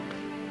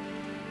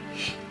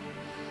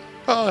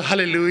 Oh,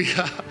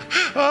 hallelujah.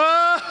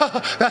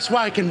 Oh, that's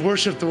why I can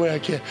worship the way I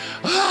can.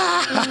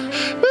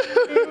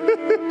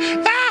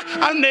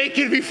 I'm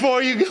naked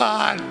before you,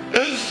 God.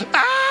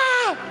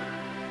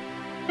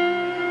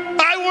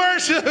 I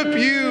worship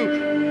you.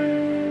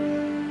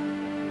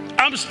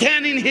 I'm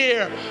standing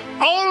here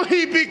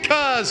only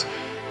because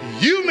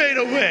you made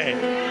a way.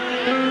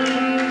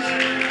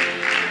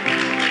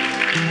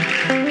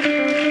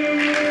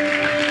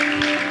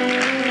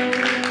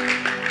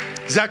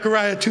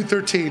 Zechariah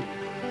 2:13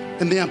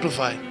 in the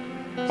Amplified.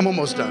 I'm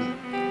almost done.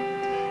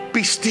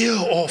 Be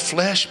still, all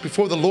flesh,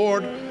 before the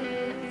Lord,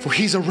 for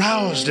he's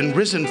aroused and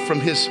risen from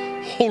his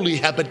holy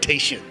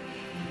habitation.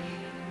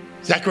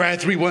 Zechariah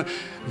 3:1.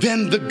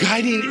 Then the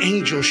guiding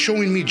angel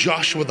showing me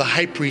Joshua the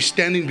high priest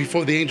standing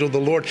before the angel of the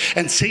Lord,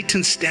 and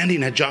Satan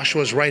standing at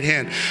Joshua's right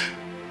hand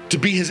to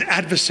be his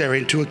adversary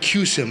and to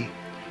accuse him.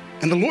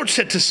 And the Lord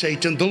said to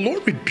Satan, the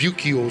Lord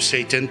rebuke you, O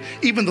Satan,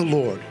 even the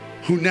Lord,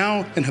 who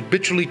now and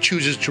habitually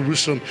chooses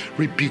Jerusalem,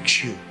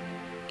 rebukes you.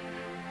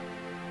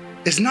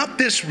 Is not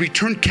this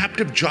returned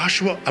captive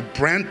Joshua a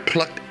brand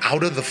plucked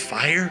out of the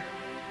fire?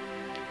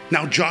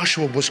 Now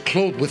Joshua was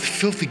clothed with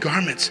filthy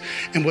garments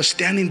and was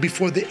standing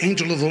before the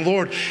angel of the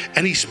Lord.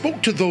 And he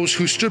spoke to those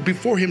who stood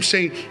before him,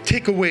 saying,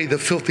 take away the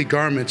filthy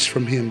garments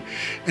from him.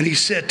 And he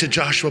said to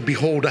Joshua,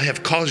 behold, I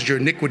have caused your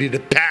iniquity to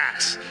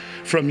pass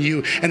from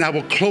you, and I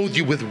will clothe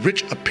you with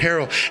rich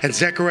apparel. And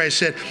Zechariah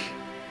said,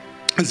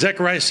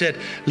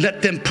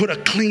 let them put a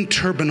clean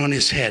turban on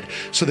his head.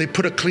 So they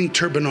put a clean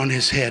turban on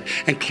his head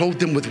and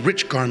clothed him with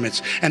rich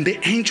garments. And the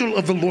angel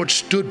of the Lord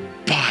stood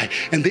by.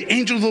 And the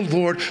angel of the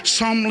Lord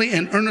solemnly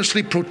and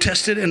earnestly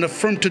protested and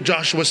affirmed to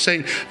Joshua,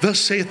 saying, thus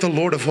saith the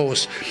Lord of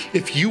hosts,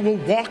 if you will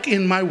walk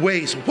in my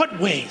ways. What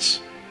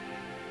ways?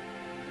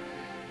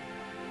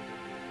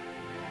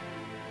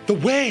 The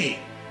way.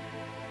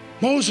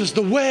 Moses,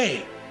 the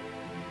way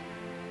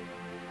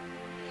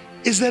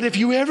is that if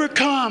you ever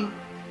come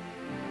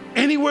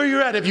anywhere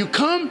you're at, if you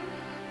come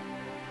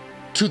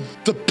to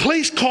the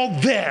place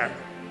called there,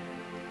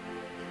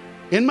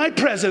 in my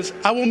presence,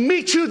 I will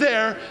meet you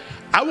there.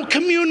 I will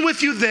commune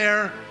with you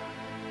there.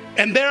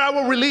 And there I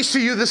will release to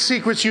you the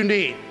secrets you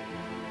need.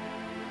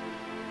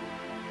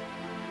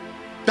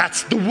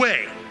 That's the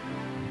way.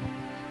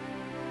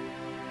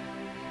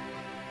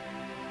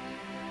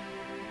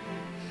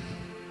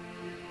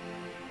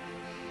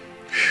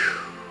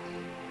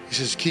 He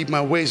says, keep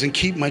my ways and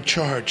keep my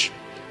charge.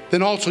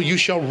 Then also you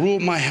shall rule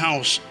my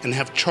house and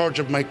have charge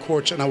of my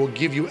courts, and I will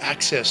give you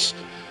access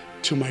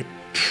to my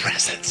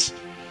presence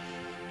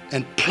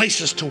and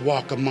places to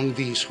walk among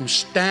these who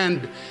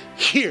stand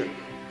here.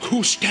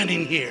 Who's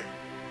standing here?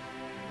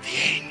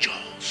 the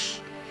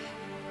angels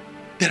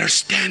that are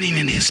standing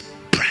in his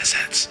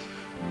presence.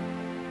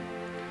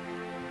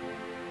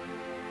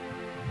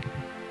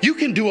 You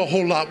can do a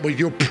whole lot with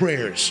your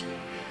prayers.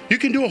 You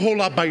can do a whole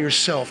lot by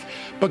yourself,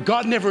 but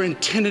God never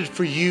intended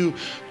for you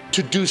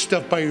to do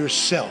stuff by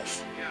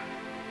yourself.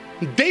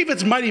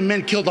 David's mighty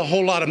men killed a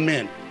whole lot of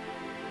men.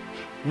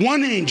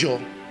 One angel,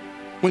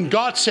 when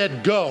God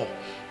said go,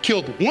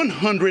 killed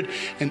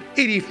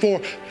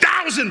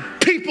 184,000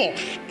 people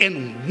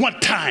in one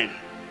time.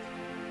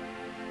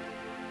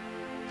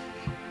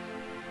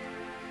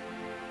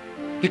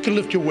 You can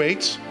lift your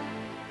weights.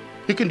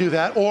 You can do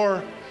that.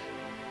 Or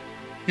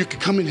you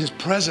could come in his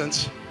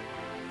presence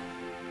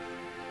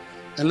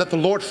and let the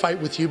Lord fight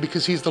with you,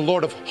 because he's the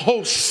Lord of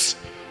hosts.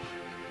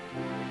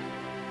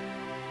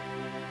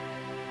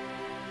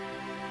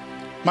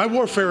 My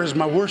warfare is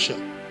my worship.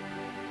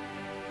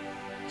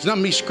 It's not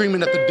me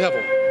screaming at the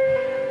devil.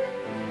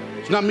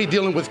 It's not me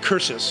dealing with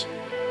curses.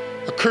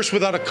 A curse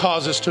without a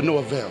cause is to no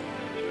avail.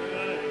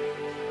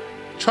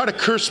 Try to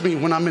curse me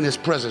when I'm in his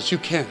presence. You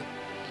can't.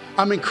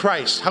 I'm in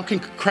Christ. How can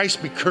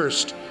Christ be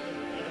cursed?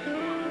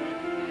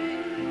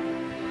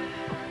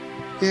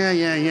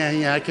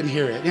 Yeah, I can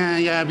hear it.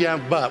 Yeah,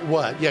 but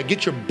what? Yeah,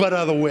 get your butt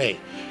out of the way.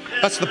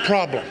 That's the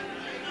problem.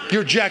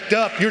 You're jacked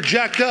up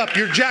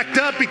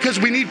because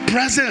we need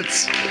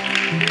presence.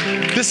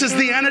 This is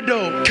the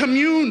antidote.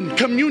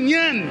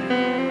 Communion.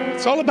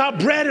 It's all about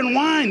bread and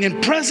wine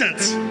and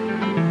presence.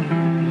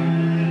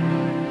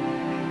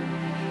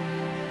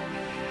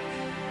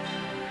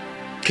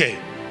 Okay,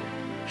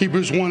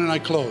 Hebrews 1 and I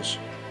close.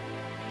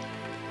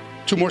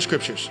 2 more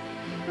scriptures.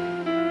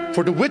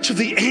 For to which of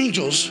the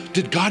angels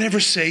did God ever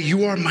say,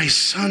 you are my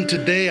son,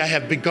 today I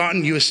have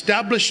begotten you,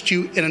 established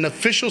you in an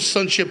official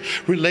sonship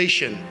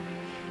relation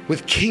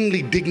with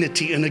kingly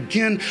dignity. And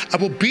again, I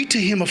will be to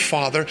him a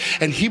father,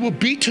 and he will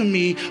be to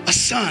me a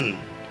son.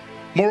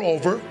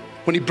 Moreover,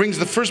 when he brings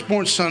the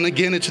firstborn son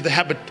again into the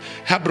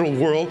habitable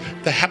world,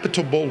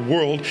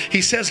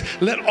 he says,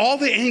 let all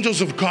the angels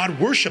of God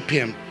worship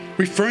him.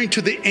 Referring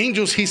to the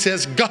angels, he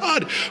says,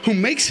 God, who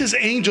makes his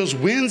angels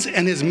winds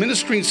and his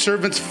ministering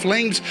servants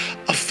flames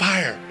of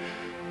fire.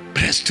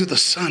 But as to the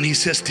Son, he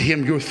says to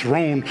him, your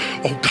throne,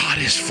 O God,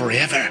 is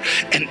forever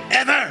and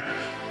ever,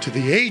 to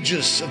the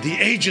ages of the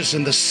ages,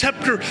 and the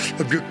scepter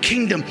of your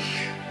kingdom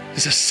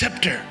is a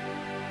scepter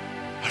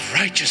of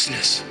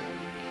righteousness.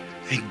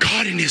 And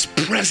God in his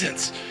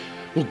presence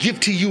will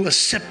give to you a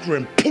scepter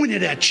and point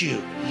it at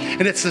you.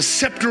 And it's the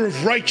scepter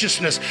of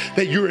righteousness,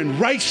 that you're in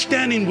right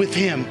standing with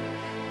him.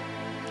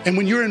 And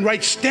when you're in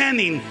right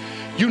standing,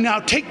 you now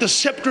take the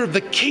scepter of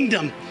the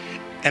kingdom,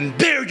 and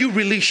there you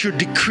release your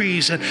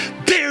decrees, and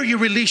there you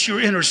release your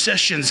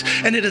intercessions,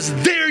 and it is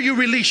there you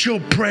release your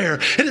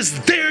prayer. It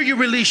is there you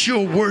release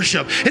your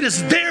worship. It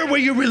is there where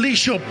you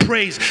release your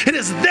praise. It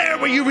is there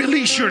where you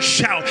release your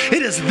shout.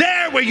 It is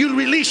there where you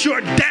release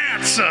your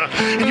dance.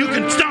 And you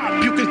can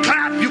stomp, you can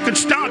clap, you can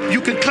stomp,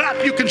 you can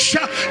clap, you can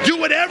shout. Do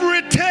whatever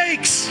it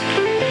takes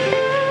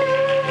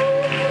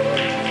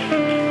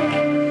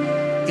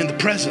in the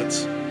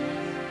presence.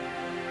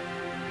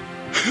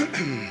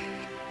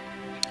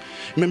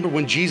 Remember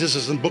when Jesus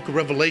is in the book of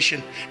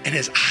Revelation and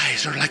his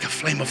eyes are like a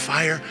flame of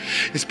fire?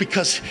 It's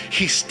because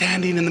he's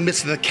standing in the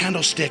midst of the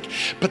candlestick,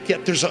 but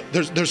yet there's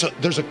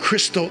a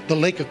crystal, the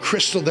lake of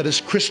crystal, that is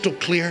crystal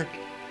clear.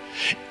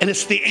 And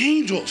it's the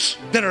angels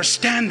that are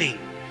standing,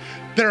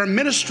 that are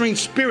ministering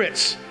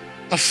spirits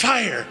of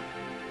fire.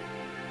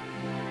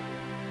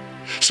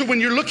 So when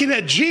you're looking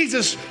at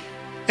Jesus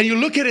and you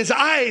look at his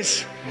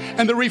eyes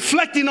and they're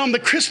reflecting on the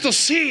crystal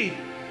sea,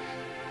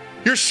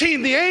 you're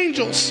seeing the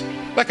angels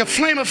like a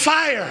flame of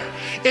fire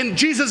in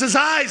Jesus'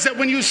 eyes, that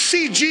when you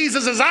see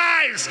Jesus'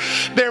 eyes,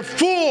 they're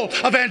full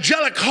of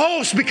angelic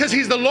hosts, because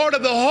he's the Lord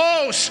of the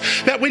hosts.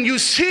 That when you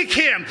seek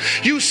him,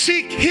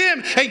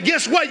 and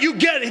guess what? You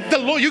get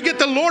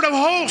the Lord of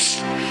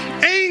hosts.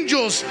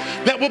 Angels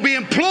that will be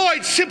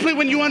employed simply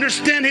when you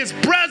understand his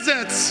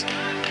presence.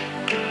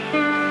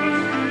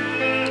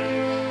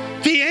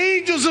 The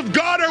angels of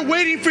God are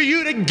waiting for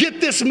you to get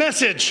this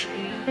message.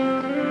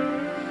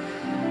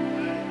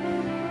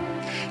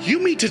 You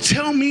mean to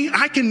tell me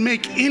I can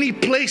make any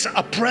place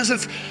a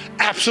presence?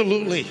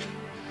 Absolutely.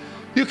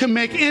 You can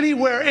make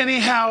anywhere,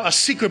 anyhow, a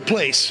secret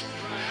place.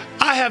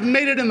 I have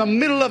made it in the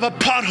middle of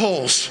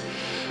potholes.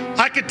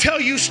 I could tell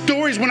you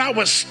stories when I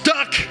was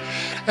stuck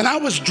and I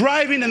was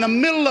driving in the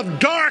middle of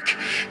dark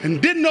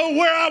and didn't know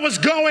where I was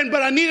going,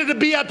 but I needed to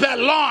be at that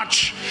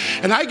launch.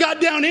 And I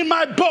got down in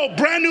my boat,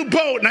 brand new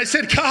boat, and I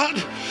said,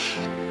 God,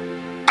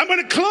 I'm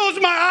going to close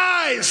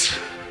my eyes,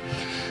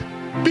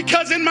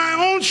 because in my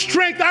own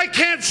strength, I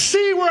can't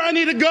see where I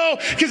need to go,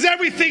 because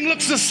everything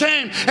looks the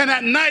same. And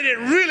at night, it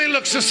really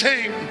looks the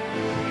same.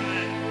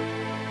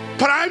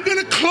 But I'm going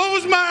to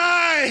close my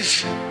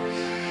eyes,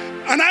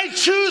 and I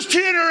choose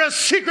to enter a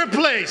secret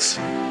place.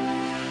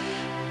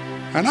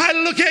 And I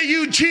look at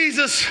you,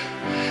 Jesus,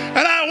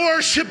 and I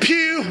worship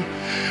you.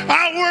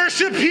 I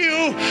worship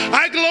you.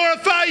 I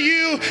glorify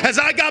you as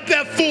I got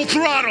that full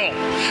throttle.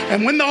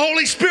 And when the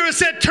Holy Spirit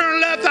said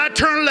turn left, I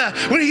turned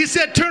left. When he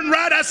said turn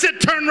right, I said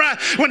turn right.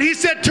 When he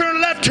said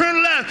turn left,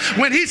 turn left.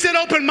 When he said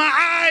open my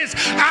eyes,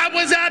 I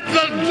was at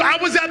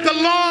the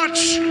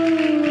launch.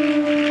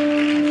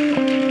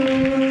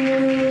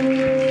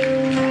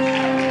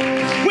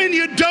 When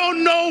you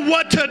don't know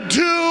what to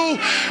do,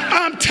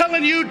 I'm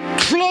telling you,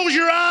 close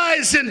your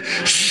eyes and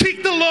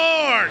seek the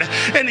Lord,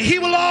 and he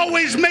will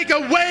always make a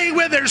way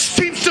where there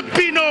seems to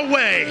be no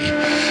way.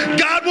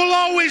 God will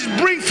always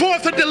bring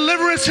forth a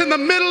deliverance in the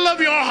middle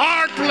of your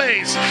hard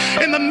place,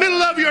 in the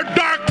middle of your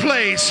dark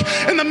place,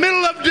 in the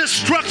middle of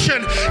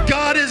destruction.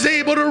 God is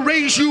able to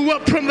raise you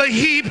up from the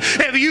heap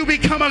if you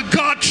become a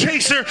God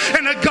chaser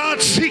and a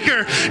God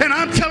seeker. And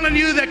I'm telling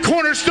you that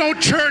Cornerstone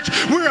Church,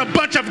 we're a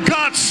bunch of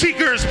God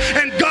seekers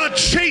and God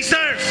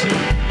chasers.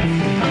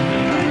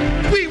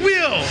 We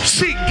will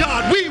seek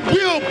God. We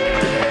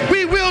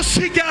will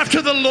seek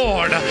after the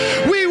Lord.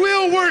 We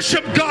will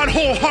worship God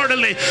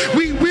wholeheartedly.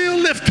 We will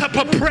lift up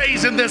a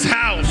praise in this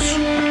house.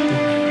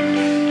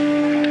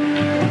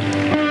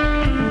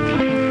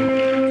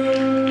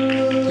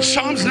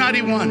 Psalms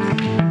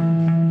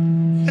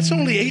 91. That's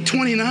only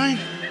 8:29.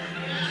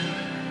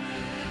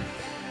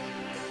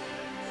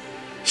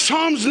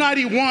 Psalms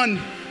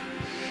 91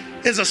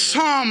 is a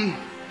psalm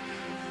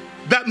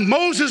that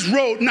Moses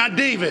wrote, not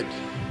David.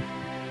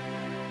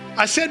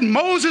 I said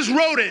Moses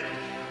wrote it,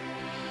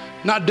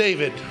 not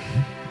David.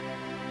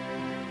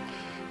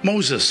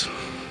 Moses.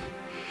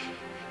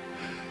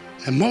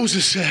 And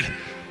Moses said,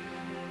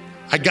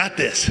 I got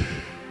this.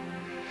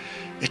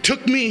 It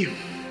took me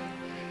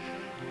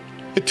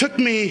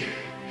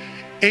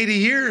 80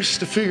 years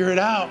to figure it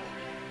out.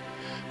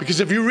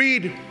 Because if you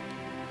read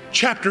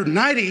chapter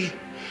 90,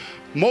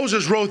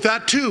 Moses wrote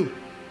that too.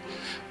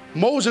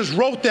 Moses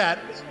wrote that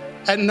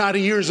at 90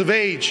 years of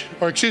age,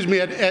 or excuse me,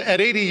 at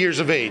 80 years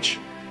of age,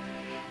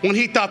 when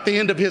he thought the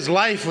end of his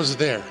life was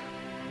there.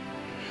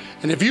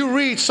 And if you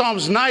read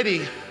Psalms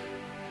 90,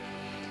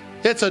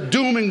 it's a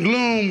doom and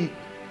gloom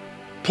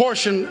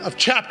portion of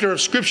chapter of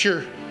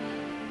scripture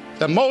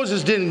that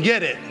Moses didn't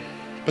get it.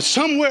 But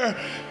somewhere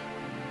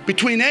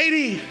between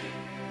 80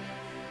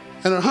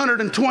 and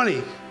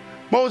 120,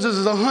 Moses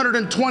is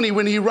 120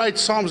 when he writes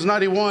Psalms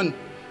 91.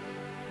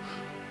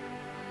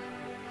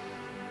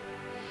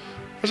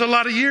 There's a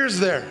lot of years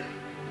there.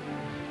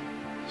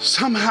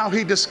 Somehow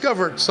he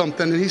discovered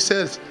something, and he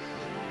says,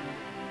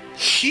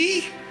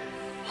 he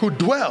who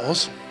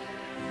dwells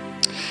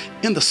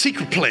in the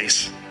secret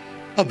place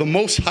of the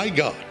Most High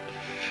God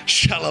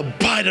shall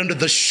abide under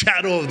the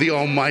shadow of the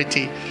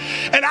Almighty.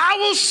 And I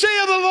will say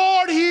of the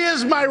Lord, he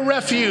is my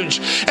refuge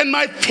and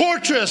my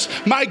fortress,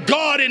 my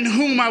God in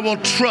whom I will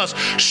trust.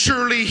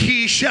 Surely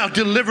he shall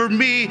deliver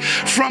me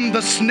from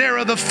the snare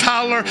of the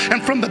fowler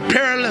and from the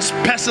perilous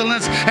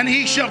pestilence. And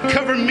he shall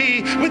cover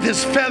me with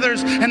his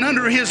feathers, and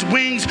under his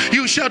wings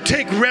you shall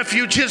take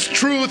refuge. His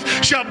truth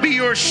shall be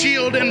your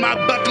shield and my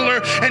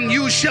buckler. And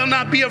you shall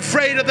not be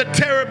afraid of the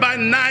terror by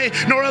night,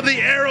 nor of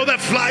the arrow that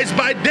flies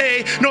by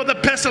day, nor the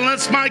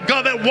pestilence, my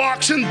God, that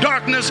walks in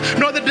darkness,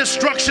 nor the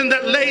destruction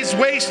that lays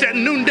waste at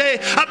noonday.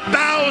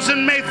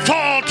 1,000 may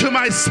fall to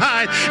my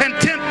side, and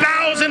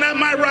 10,000 at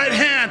my right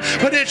hand,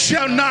 but it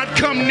shall not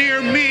come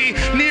near me,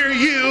 near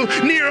you,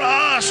 near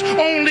us.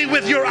 Only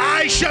with your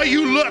eyes shall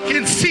you look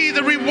and see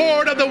the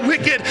reward of the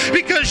wicked,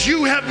 because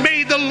you have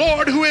made the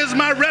Lord, who is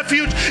my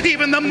refuge,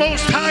 even the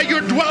Most High,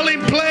 your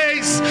dwelling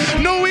place.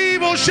 No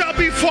evil shall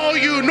befall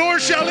you, nor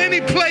shall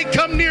any plague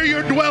come near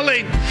your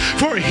dwelling.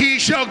 For he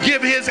shall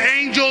give his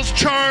angels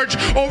charge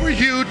over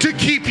you to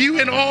keep you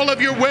in all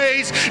of your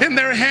ways. In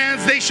their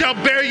hands they shall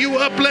bear you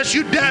up, lest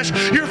you dash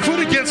your foot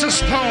against a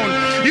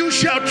stone. You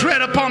shall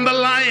tread upon the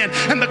lion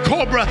and the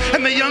cobra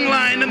and the young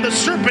lion and the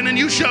serpent, and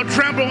you shall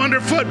trample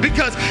underfoot,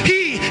 because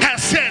he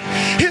has set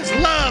his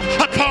love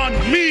upon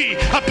me,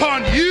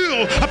 upon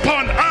you,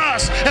 upon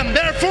us. And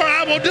therefore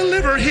I will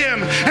deliver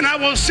him, and I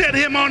will set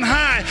him on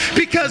high,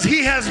 because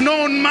he has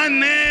known my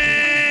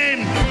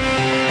name.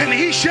 And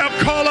he shall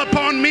call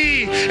upon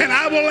me, and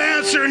I will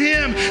answer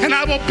him, and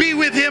I will be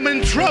with him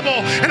in trouble,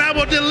 and I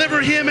will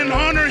deliver him and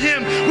honor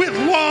him. With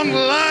long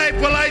life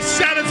will I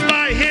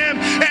satisfy him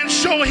and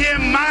show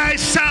him my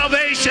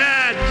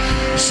salvation.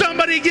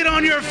 Somebody get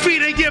on your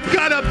feet and give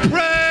God a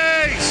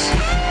praise.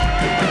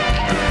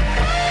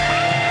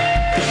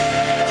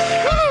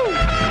 Woo!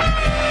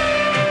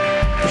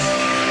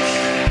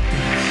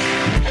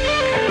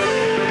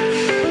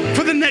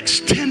 For the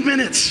next 10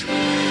 minutes,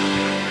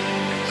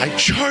 I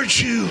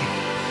charge you,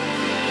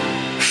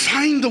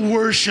 find the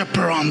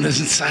worshiper on this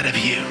inside of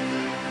you.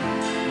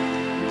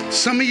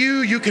 Some of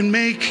you can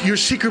make your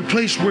secret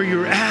place where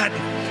you're at.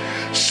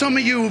 Some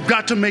of you have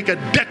got to make a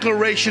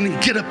declaration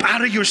and get up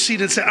out of your seat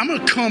and say, I'm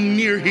going to come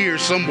near here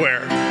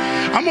somewhere.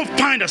 I'm going to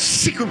find a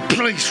secret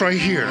place right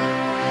here,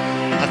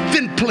 a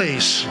thin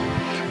place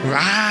where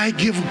I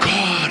give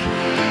God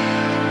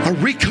a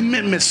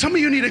recommitment. Some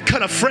of you need to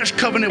cut a fresh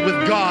covenant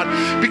with God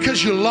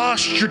because you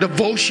lost your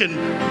devotion.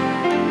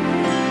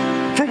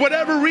 For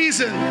whatever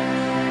reason,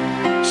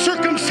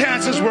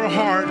 circumstances were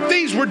hard.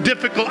 Things were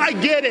difficult. I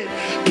get it.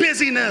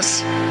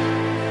 Busyness.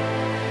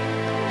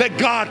 Let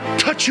God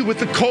touch you with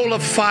the coal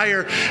of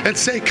fire and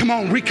say, come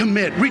on,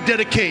 recommit,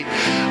 rededicate.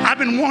 I've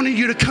been wanting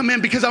you to come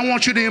in because I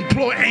want you to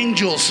employ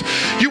angels.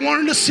 You're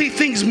wanting to see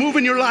things move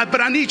in your life, but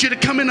I need you to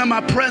come into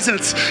my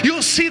presence.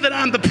 You'll see that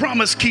I'm the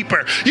promise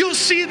keeper. You'll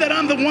see that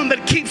I'm the one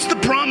that keeps the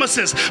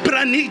promises, but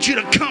I need you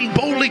to come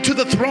boldly to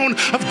the throne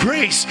of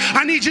grace.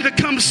 I need you to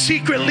come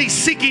secretly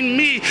seeking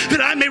me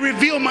that I may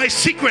reveal my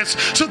secrets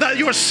so that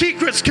your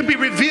secrets can be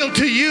revealed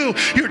to you,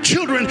 your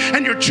children,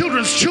 and your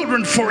children's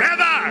children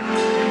forever.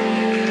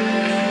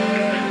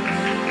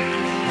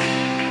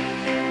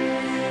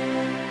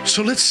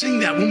 So let's sing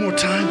that one more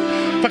time.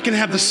 If I can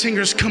have the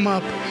singers come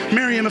up.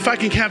 Miriam, if I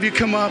can have you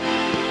come up.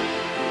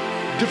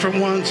 Different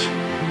ones.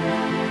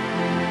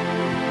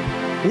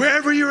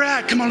 Wherever you're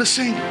at, come on, let's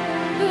sing.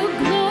 The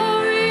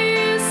glory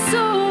is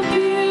so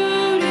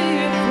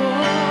beautiful.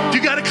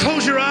 You got to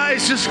close your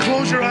eyes. Just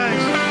close your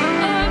eyes.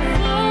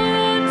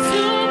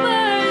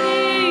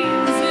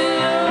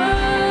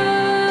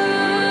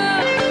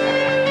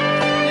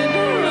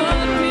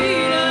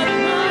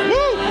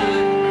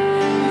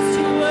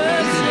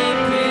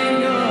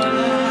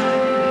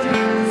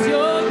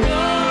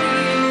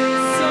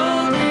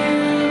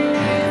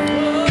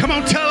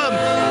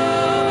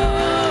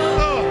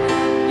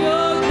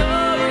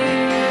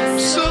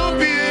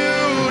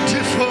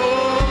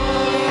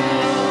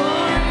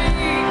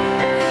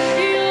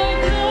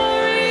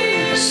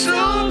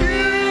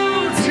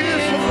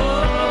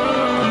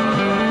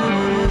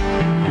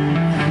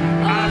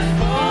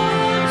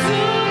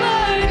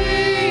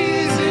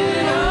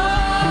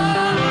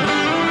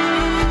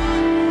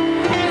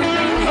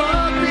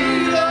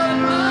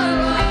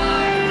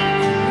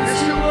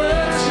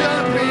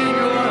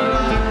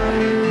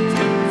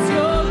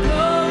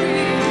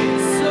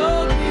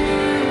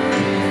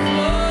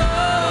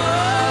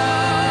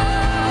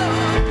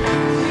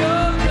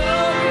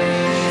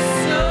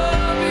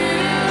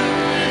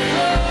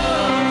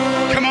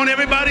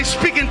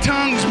 Speak in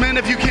tongues, man,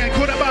 if you can.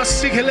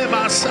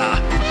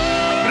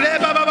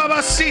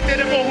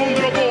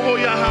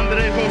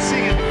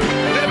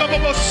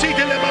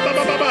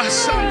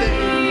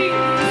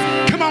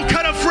 Come on,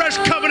 cut a fresh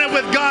covenant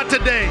with God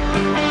today.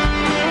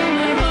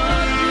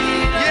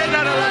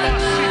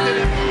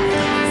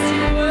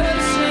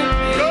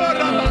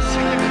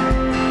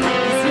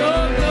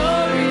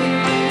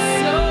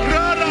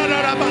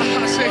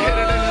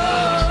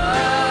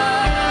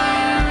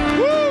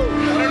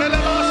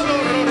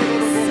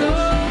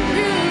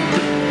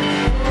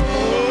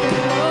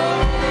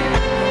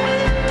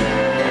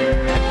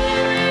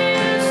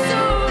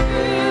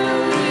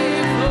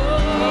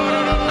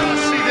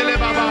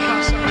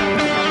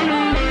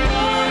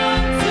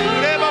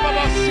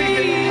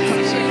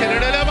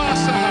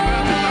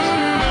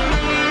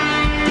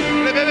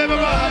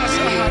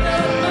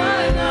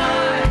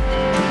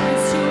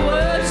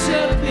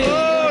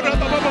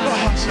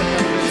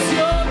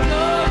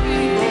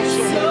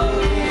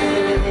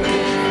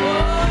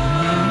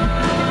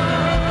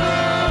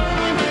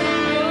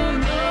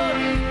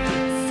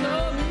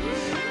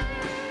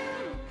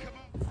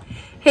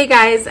 Hey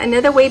guys,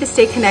 another way to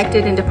stay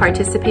connected and to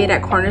participate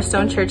at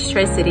Cornerstone Church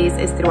Tri-Cities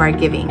is through our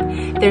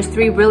giving. There's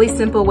 3 really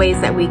simple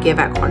ways that we give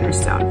at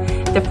Cornerstone.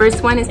 The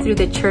first one is through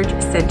the Church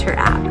Center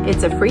app.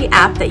 It's a free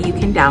app that you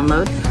can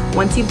download.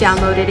 Once you've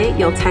downloaded it,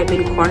 you'll type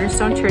in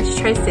Cornerstone Church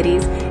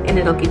Tri-Cities and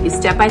it'll give you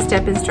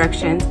step-by-step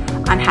instructions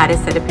on how to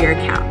set up your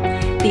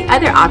account. The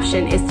other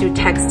option is through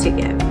text to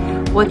give.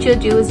 What you'll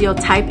do is you'll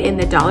type in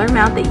the dollar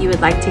amount that you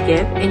would like to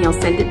give and you'll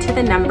send it to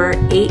the number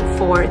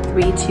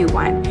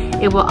 84321.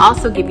 It will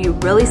also give you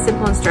really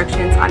simple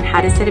instructions on how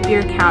to set up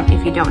your account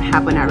if you don't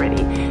have one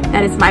already.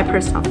 That is my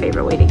personal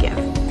favorite way to give.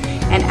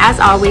 And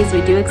as always,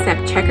 we do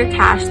accept check or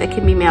cash that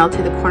can be mailed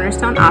to the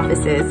Cornerstone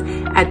offices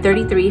at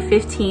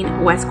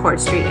 3315 West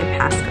Court Street in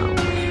Pasco.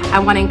 I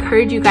want to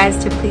encourage you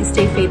guys to please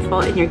stay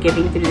faithful in your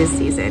giving through this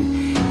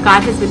season.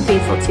 God has been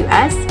faithful to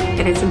us,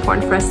 and it's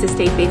important for us to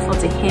stay faithful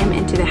to Him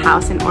and to the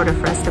house in order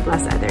for us to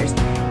bless others.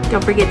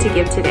 Don't forget to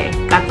give today.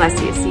 God bless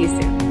you. See you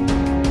soon.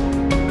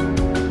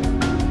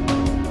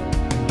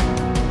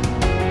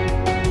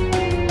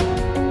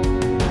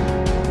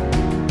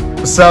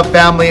 What's up,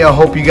 family? I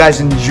hope you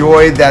guys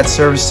enjoyed that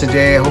service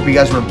today. I hope you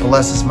guys were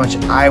blessed as much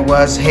as I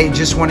was. Hey,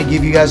 just want to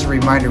give you guys a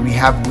reminder. We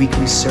have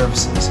weekly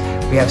services.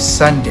 We have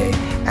Sunday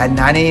at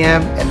 9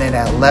 a.m. and then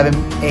at 11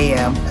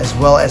 a.m. as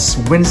well as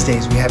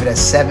Wednesdays. We have it at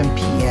 7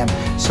 p.m.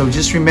 So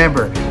just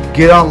remember,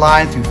 get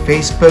online through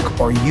Facebook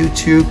or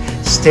YouTube.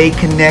 Stay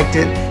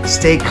connected,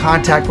 stay in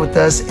contact with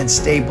us, and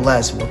stay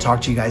blessed. We'll talk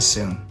to you guys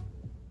soon.